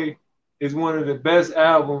Freeway is one of the best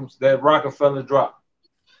albums that Rockefeller dropped.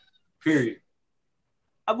 Period.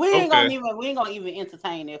 We ain't gonna even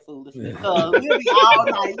entertain that foolishness because we'll be all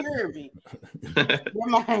night. You heard me.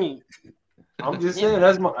 Man. I'm just saying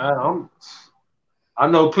that's my. I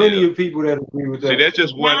know plenty of people that agree with that. See, that's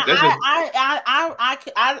just one. I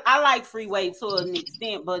like Freeway to an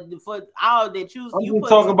extent, but for all that you just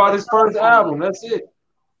talking about his first album. That's it.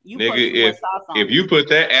 Nigga, if you put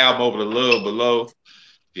that album over the Love Below,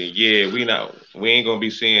 then yeah, we ain't gonna be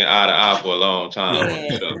seeing eye to eye for a long time.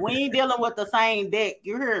 Yeah, we ain't dealing with the same deck.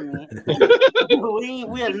 You heard me?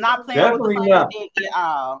 we're not playing Definitely with the same not. deck at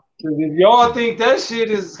all. Because if y'all think that shit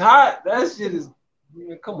is hot, that shit is.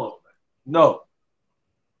 Man, come on, man. No.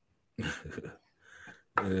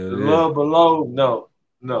 Love Below,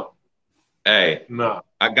 no. Hey, no.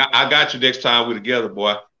 I got you next time we're together,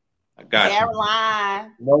 boy. I got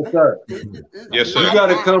Caroline. You. No, sir. Yes, sir. You got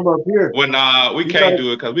to come up here. Well, nah, we can't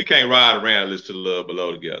do it because we can't ride around and listen to the Love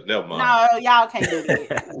Below together. Never mind. No, y'all can't do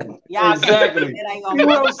that. Y'all exactly. Can't. You know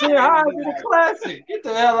what I'm saying? How is it a classic? Get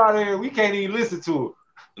the hell out of here. We can't even listen to it.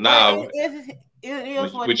 Nah, it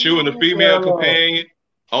is with you and the female companion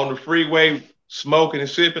on the freeway smoking and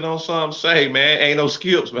sipping on something, say, man, ain't no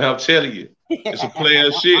skips, man. I'm telling you. It's a player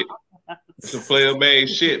shit. It's a player made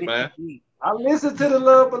shit, man. I listened to the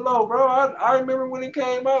Love Below, bro. I remember when it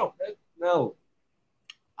came out. No.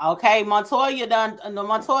 Okay, Montoya done.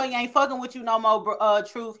 Montoya ain't fucking with you no more.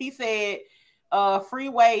 Truth. He said,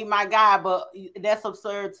 "Freeway, my guy," but that's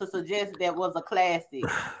absurd to suggest that was a classic.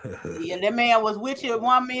 Yeah, that man was with you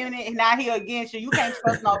 1 minute and now he against you. You can't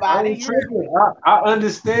trust nobody. I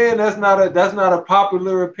understand that's not a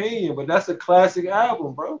popular opinion, but that's a classic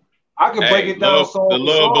album, bro. I can break it down. The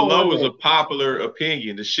Love Below is a popular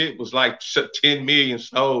opinion. The shit was like 10 million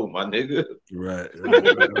sold, my nigga. Right.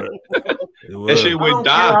 That shit went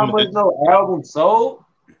diamond. How much no album sold?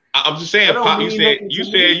 I'm just saying. That don't You mean said nothing you to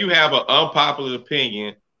said me. you have an unpopular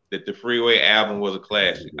opinion that the Freeway album was a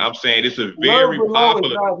classic. I'm saying it's a Love very Below is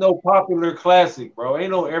popular. not no popular classic, bro.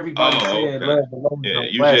 Ain't no everybody Oh, saying okay. Love Below is Yeah, no you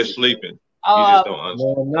just classic. sleeping. You just Uh, don't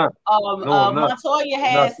understand. No, I'm not. No, I'm not. Montoya I'm not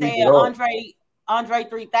had said sleeping at all. Andre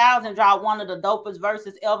 3000 dropped one of the dopest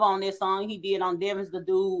verses ever on this song he did on Devin's the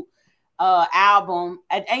Dude album.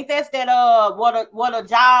 Ain't that what a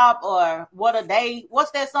job or what a day?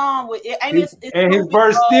 What's that song with it? Ain't it's And his Snoop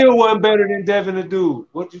verse still wasn't better than Devin the Dude.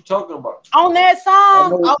 What you talking about? on that I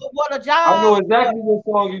song? know, Oh, what a I know job! exactly what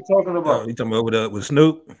song you talking about. You talking about with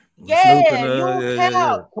Snoop? With Snoop Yeah, and you yeah.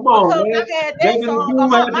 kept Come on, because man. I had that Devin the song Dude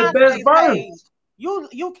on had my the best MySpace page. verse.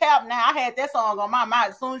 You kept now. I had that song on my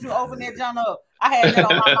As soon as you open that jump up, I had that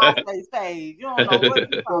on my MySpace page. You don't know what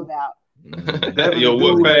you talking about. Devin Yo, the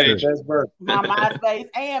what Dude had page? the best verse. My MySpace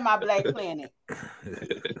and my Black Planet.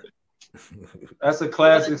 That's a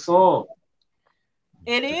classic song.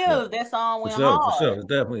 It is. That song For went sure, hard. for sure. It's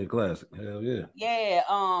definitely a classic. Hell yeah. Yeah.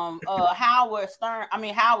 Howard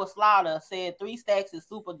Slaughter said 3 Stacks is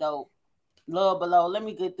super dope. Love Below. Let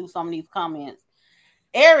me get through some of these comments.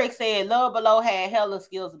 Eric said Love Below had hella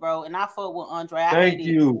skills, bro, and I fuck with Andre. Thank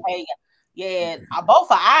you. Hey, yeah, both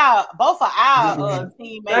of our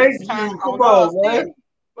teammates Thank turned you. Come on on, us. man.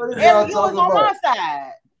 What is Eric, y'all you was talking on about? my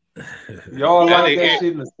side. Y'all Yeah, like that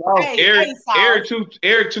shit in the South. Hey,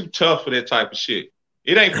 Eric too tough for that type of shit.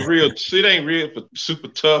 It ain't for real. It ain't real for super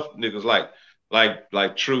tough niggas like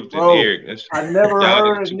Truth and Bro, Eric. I never Y'all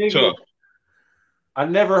heard niggas a too nigga. tough. I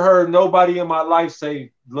never heard nobody in my life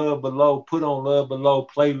say Love Below, put on Love Below,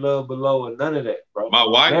 play Love Below, and none of that, bro. My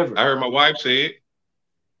wife, Never. I heard my wife say it.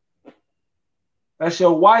 That's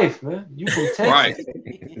your wife, man. You from Texas.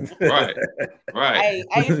 Right. Hey,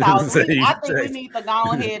 South, I think we Texas. need to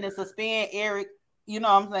go ahead and suspend Eric. You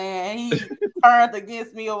know what I'm saying? He turned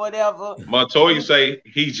against me or whatever. Montoya say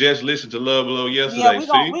he just listened to Love Below yesterday. Yeah,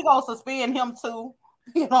 we gonna suspend him too.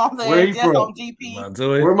 You know what I'm saying? Where he Just from? on GP.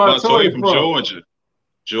 Where Montoya Montoya from from?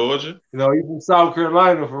 Georgia. You know, he's from South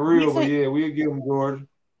Carolina for real, He but said- yeah, we'll give him Georgia.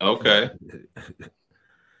 Okay.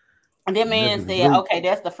 And that man said, okay,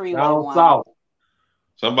 that's the freeway Down one. south.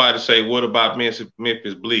 Somebody say, what about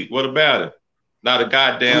Memphis Bleak? What about it? Not a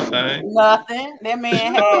goddamn thing. Nothing. That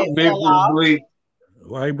man had Memphis Bleak.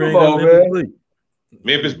 Why you bring Come up on, Memphis man. Bleak?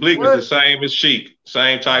 Memphis Bleak What? is the same as Chic.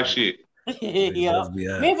 Same type shit. Yeah. Must be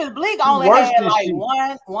out. Memphis Bleak only Worse had than like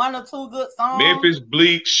Chic. one or two good songs. Memphis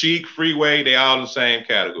Bleak, Chic, Freeway, they all in the same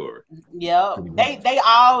category. Yep. They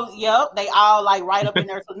all like right up in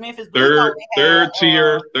there. So Memphis Bleak Third only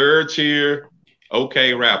had tier,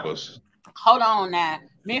 okay rappers. hold on now.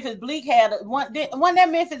 Memphis Bleak had one that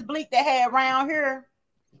Memphis Bleak that had Round Here.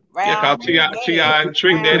 Yeah, cause T.I. and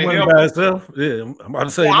Trick Round Daddy It Here. wasn't by helped. itself. Yeah, I'm about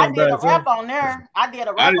to say Yeah, it I wasn't did by a rap itself. on there. I did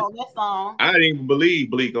a rap on that song. I didn't even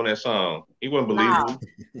believe Bleak on that song. He wasn't believable.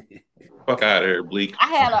 Fuck out of here, Bleak. I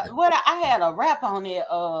had a rap on it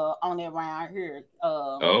Round Here.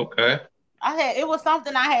 Okay. It was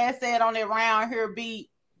something I had said on that Round Here beat.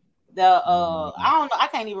 I don't know, I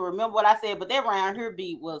can't even remember what I said, but that Round Here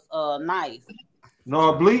beat was nice.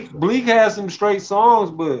 No, Bleak has some straight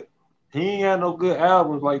songs, but he ain't got no good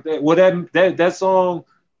albums like that. Well, that song,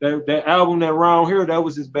 that album that Round Here, that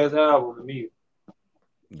was his best album to me.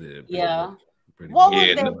 Yeah. Pretty What much.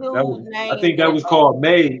 was that dude's name? I think that was called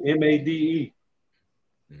Made, M-A-D-E.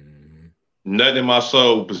 Nothing in my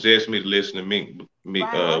soul possessed me to listen to me.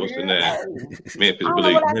 What's the name? Memphis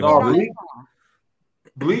Bleak. No,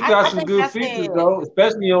 Bleak got some good features though,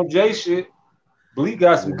 especially on Jay shit. Bleak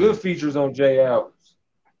got some good features on Jay albums.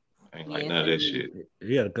 I ain't like none of that shit.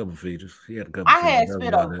 He had a couple features. I had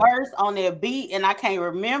spit a verse on that beat and I can't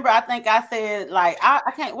remember. I think I said like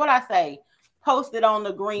I can't what I say. Posted on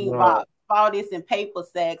the green box. All this in paper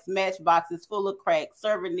sacks, matchboxes full of crack,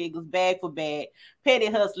 serving niggas bag for bag, petty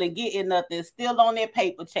hustling, getting nothing, still on that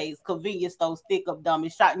paper chase, convenience store, stick up dummy,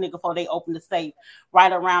 shot nigga before they open the safe,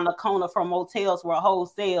 right around the corner from motels where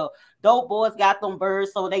wholesale. Dope boys got them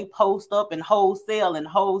birds, so they post up and wholesale and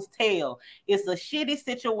hoes tail. It's a shitty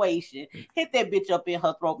situation. Hit that bitch up in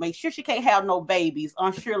her throat. Make sure she can't have no babies.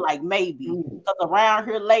 Unsure like maybe. Because around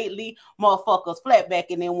here lately, motherfuckers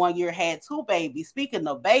flatbacking in 1 year had 2 babies. Speaking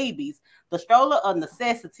of babies, the stroller of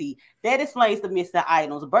necessity. That explains the missing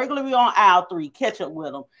items. Burglary on aisle 3. Catch up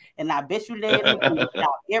with them. And I bet you that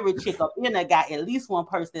every chick up in there got at least one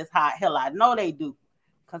person that's hot. Hell, I know they do.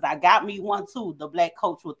 Because I got me one too. The black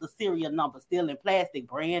coach with the serial number still in plastic,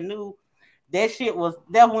 brand new. That shit was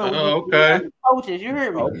that one. Okay. Coaches, you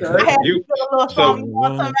hear me? Okay. I had to put a little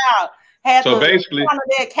something out. Had So to basically, kind of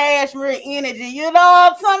that cashmere energy, you know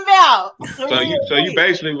what I'm talking about? so you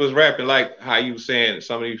basically was rapping like how you was saying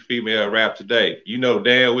some of these female rap today. You know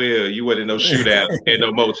damn well you wasn't in no shootout and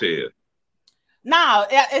no motel. No,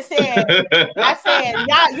 it said, I said,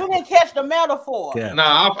 y'all, you didn't catch the metaphor. Yeah.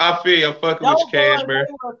 Nah, I feel you. I'm fucking with you, Dope boys, Cashmere.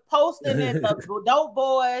 they was posting at the dope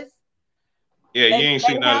boys. Yeah, you ain't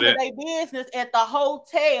seen none of that. They business at the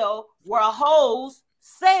hotel where hoes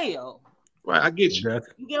sell. Right, I get you.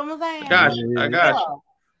 You get what I'm saying? I got you. I got you.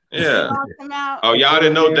 Yeah. Oh, y'all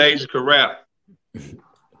didn't know Deja could rap.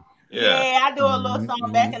 Yeah, I do a little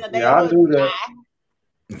song back in the day. Yeah, I knew that.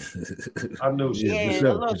 I knew shit. Yeah,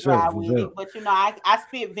 a little dry with it, but you know, I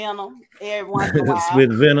spit venom every once in a while. Spit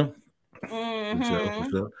venom. Mm-hmm. For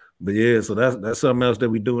sure. But yeah, so that's something else that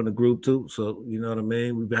we do in the group too. So you know what I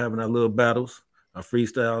mean? We've been having our little battles, our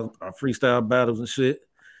freestyle battles and shit.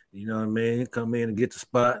 You know what I mean? Come in and get the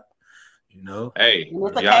spot. You know. Hey,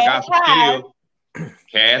 y'all got some skills.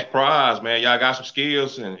 Cash prize, man. Y'all got some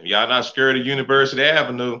skills, and y'all not scared of University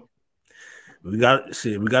Avenue. We got a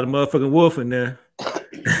motherfucking wolf in there.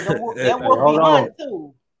 That wolf be hunting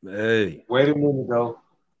too. Hey, wait a minute though.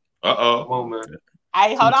 Come on, man.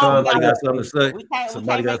 Hey, hold on. Somebody got something to say.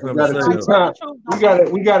 Somebody got something to say.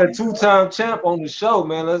 We got a two-time champ on the show,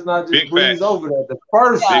 man. Let's not just breeze over that. The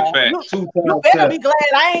first two-time You better be glad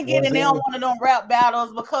I ain't getting in one of them rap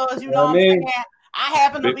battles because you know what I'm saying. I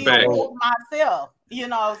happen to be a wolf myself. You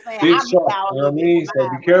know what I'm saying? Big shot, you know what I mean? So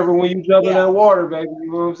be careful when you jump in that water, baby.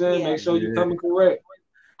 You know what I'm saying? Make sure you're coming correct.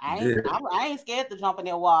 I ain't scared to jump in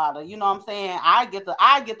that water. You know what I'm saying? I get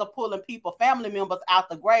to pulling people, family members out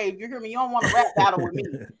the grave. You hear me? You don't want to rap battle with me.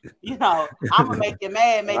 You know, I'm gonna make you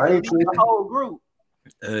mad, make you leave the whole group.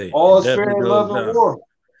 Hey, all spirit, love, and war.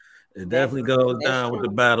 It definitely goes down with the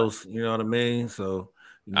battles. You know what I mean? So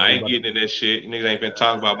you know, I ain't getting in that shit. You niggas ain't been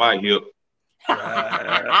talking about my hip.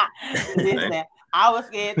 Listen, I was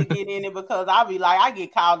scared to get in it because I be like, I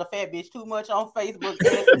get called a fat bitch too much on Facebook.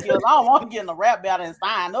 I don't want to get in a rap battle and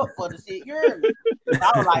sign up for the shit. You heard me? So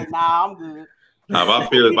I was like, nah, I'm good. Nah, my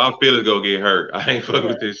feelings gonna get hurt. I ain't fucking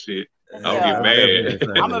with this shit. I'm get mad.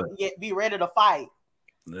 I'm gonna be ready to fight.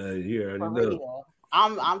 You already know.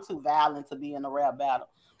 I'm too violent to be in a rap battle.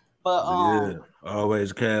 But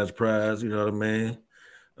always cash prize. You know what I mean?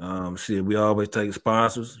 Shit, we always take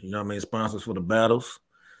sponsors. You know what I mean? Sponsors for the battles.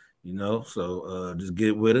 You know, so just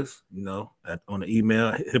get with us, you know, on the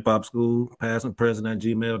email, hiphopschool,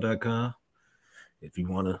 pastandpresent@gmail.com. If you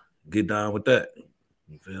want to get down with that.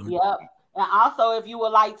 You feel me? Yep. And also, if you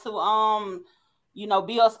would like to, you know,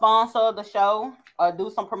 be a sponsor of the show or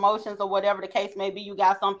do some promotions or whatever the case may be, you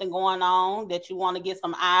got something going on that you want to get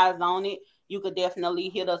some eyes on it, you could definitely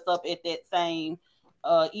hit us up at that same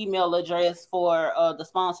email address for the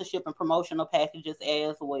sponsorship and promotional packages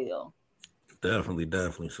as well. Definitely.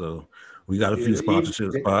 So we got a few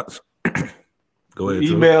sponsorship spots. Go ahead.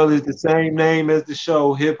 Email is the same name as the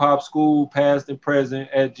show, hiphopschool,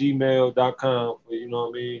 pastandpresent@gmail.com. You know what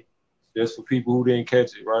I mean? Just for people who didn't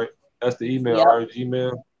catch it, right? That's the email, right?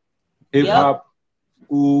 Gmail.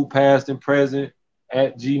 Hiphopschool,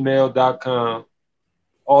 pastandpresent@gmail.com.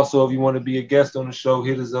 Also, if you want to be a guest on the show,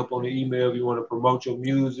 hit us up on the email. If you want to promote your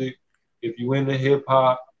music, if you into hip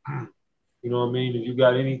hop. You know what I mean? If you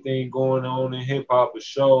got anything going on in hip hop, a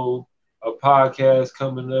show, a podcast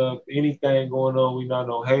coming up, anything going on, we not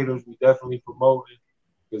no haters. We definitely promoting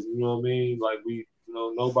because you know what I mean. Like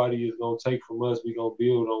nobody is gonna take from us. We gonna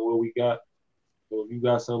build on what we got. So if you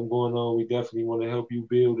got something going on, we definitely want to help you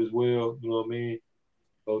build as well. You know what I mean?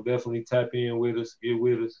 So definitely tap in with us, get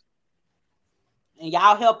with us. And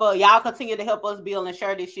y'all continue to help us build and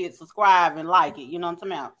share this shit, subscribe and like it. You know what I'm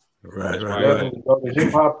talking about? Right. Go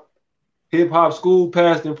to Hip Hop School,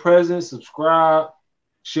 past and present. Subscribe,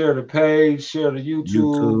 share the page, share the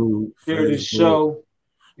YouTube share the show.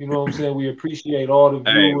 You know what I'm saying? We appreciate all the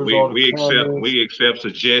viewers. We accept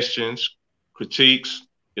suggestions, critiques.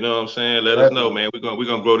 You know what I'm saying? Let us know, man. We're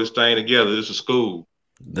gonna grow this thing together. This is school.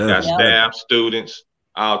 Got staff, students,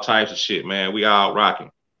 all types of shit, man. We all rocking.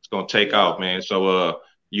 It's gonna take off, man. So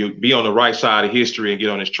you be on the right side of history and get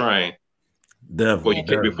on this train.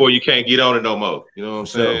 Definitely. Before you can't get on it no more. You know what I'm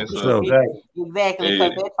saying? Exactly,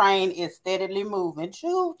 because that train is steadily moving.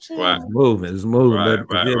 Choo. Right. It's moving.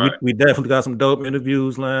 Right. We definitely got some dope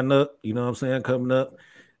interviews lined up. You know what I'm saying? Coming up.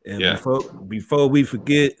 And before we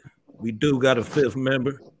forget, we do got a fifth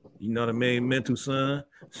member. You know what I mean? Mental Son.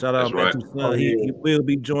 Shout out Mental Son. He will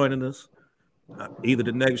be joining us either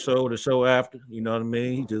the next show or the show after. You know what I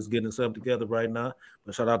mean? He's just getting himself together right now.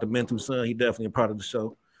 But shout out to Mental Son. He definitely a part of the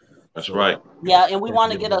show. That's right. Yeah, and we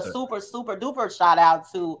want to get a super duper shout out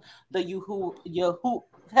to the you who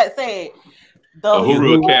said The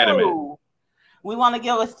Uhuru Academy. We want to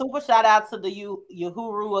give a super shout out to the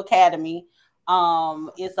Uhuru Academy.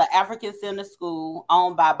 It's an African Center school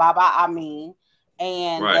owned by Baba Amin,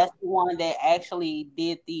 and Right. that's the one that actually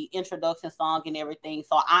did the introduction song and everything.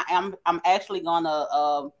 So I'm actually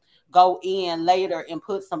gonna go in later and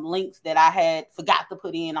put some links that I had forgot to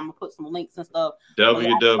put in. I'm gonna put some links and stuff. So y'all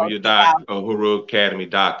can go check out.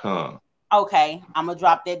 www.uhuruacademy.com. Okay, I'm gonna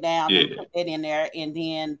drop that down and Yeah. put that in there, and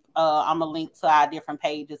then I'm gonna link to our different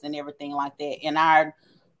pages and everything like that. And our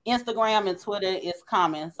Instagram and Twitter is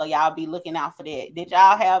coming, so y'all be looking out for that. Did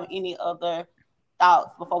y'all have any other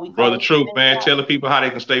thoughts before we Brother close? Truth, man, telling people how they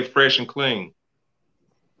can stay fresh and clean.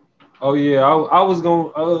 Oh yeah, I was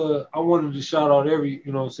going I wanted to shout out every,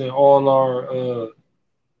 you know what I'm saying, all our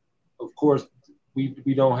of course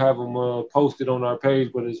we don't have them posted on our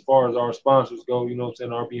page, but as far as our sponsors go, you know what I'm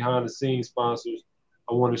saying, our behind the scenes sponsors,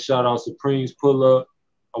 I want to shout out Supreme's Pull Up.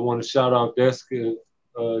 I want to shout out Deska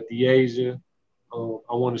DeAsia.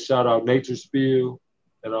 I want to shout out Nature Spill.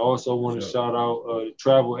 And I also want to shout out the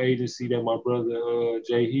travel agency that my brother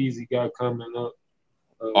Jay Heezy got coming up.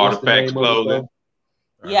 Artifacts Clothing.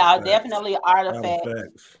 Yeah, definitely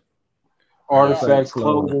Artifacts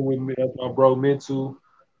Clothing with me. That's my bro Mental.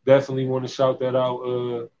 Definitely want to shout that out.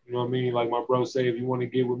 You know what I mean? Like my bro say, if you want to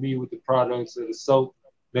get with me with the products of the soap,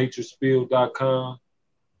 naturespill.com.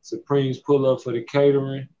 Supreme's Pull Up for the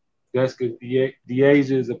catering. Deska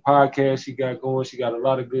DeAsia is a podcast she got going. She got a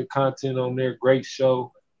lot of good content on there. Great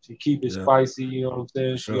show. She keep it spicy, you know what I'm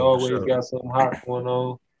saying? She always got something hot going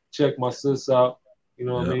on. Check my sis out. You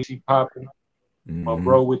know what I mean? She popping. My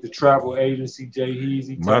bro with the travel agency, Jay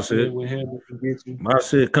Heezy, in with him. Get you. My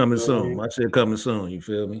shit coming soon. My shit coming soon. You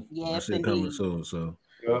feel me? Yes, my shit coming soon. So,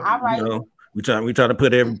 all right. You know, we try to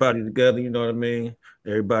put everybody together. You know what I mean?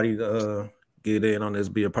 Everybody get in on this,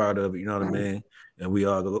 be a part of it. You know what I mean? And we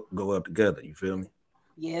all go up together. You feel me?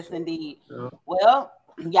 Yes, indeed. Yeah. Well,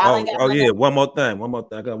 y'all ain't got yeah. One more thing.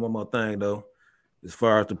 I got one more thing though. As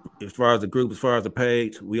far as the group, as far as the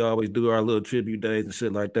page, we always do our little tribute days and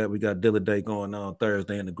shit like that. We got Dilla Day going on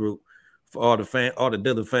Thursday in the group. For all the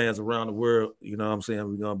Dilla fans around the world, you know what I'm saying?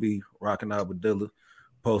 We're gonna be rocking out with Dilla,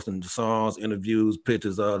 posting the songs, interviews,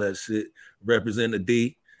 pictures, all that shit. Represent the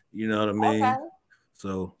D, you know what I mean? Okay.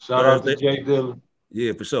 So shout out to Jay Dilla.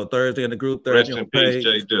 Yeah, for sure. Thursday in the group, Thursday on the page.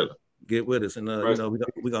 Jay Dilla. Get with us, and you know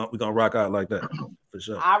we gonna rock out like that for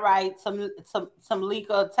sure. All right, some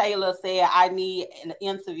Lika Taylor said I need an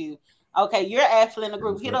interview. Okay, you're actually in the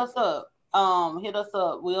group. Hit us up.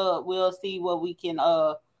 We'll see what we can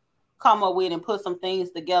come up with and put some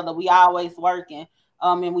things together. We always working.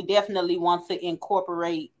 And we definitely want to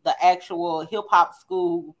incorporate the actual hip hop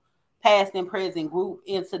school past and present group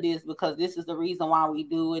into this, because this is the reason why we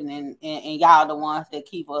do it, and y'all the ones that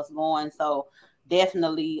keep us going. So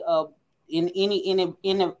definitely in any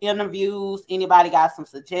interviews, anybody got some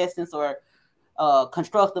suggestions or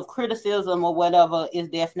constructive criticism or whatever is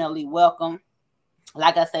definitely welcome.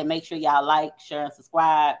 Like I said, make sure y'all like, share, and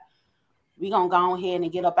subscribe. We're gonna go ahead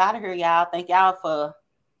and get up out of here, y'all. Thank y'all for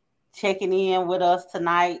checking in with us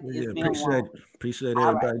tonight. It's been appreciate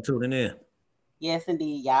everybody tuning in. Yes,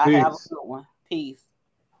 indeed. Y'all have a good one. Peace.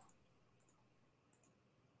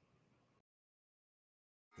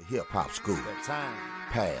 The Hip Hop School,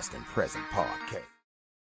 Past and Present Podcast.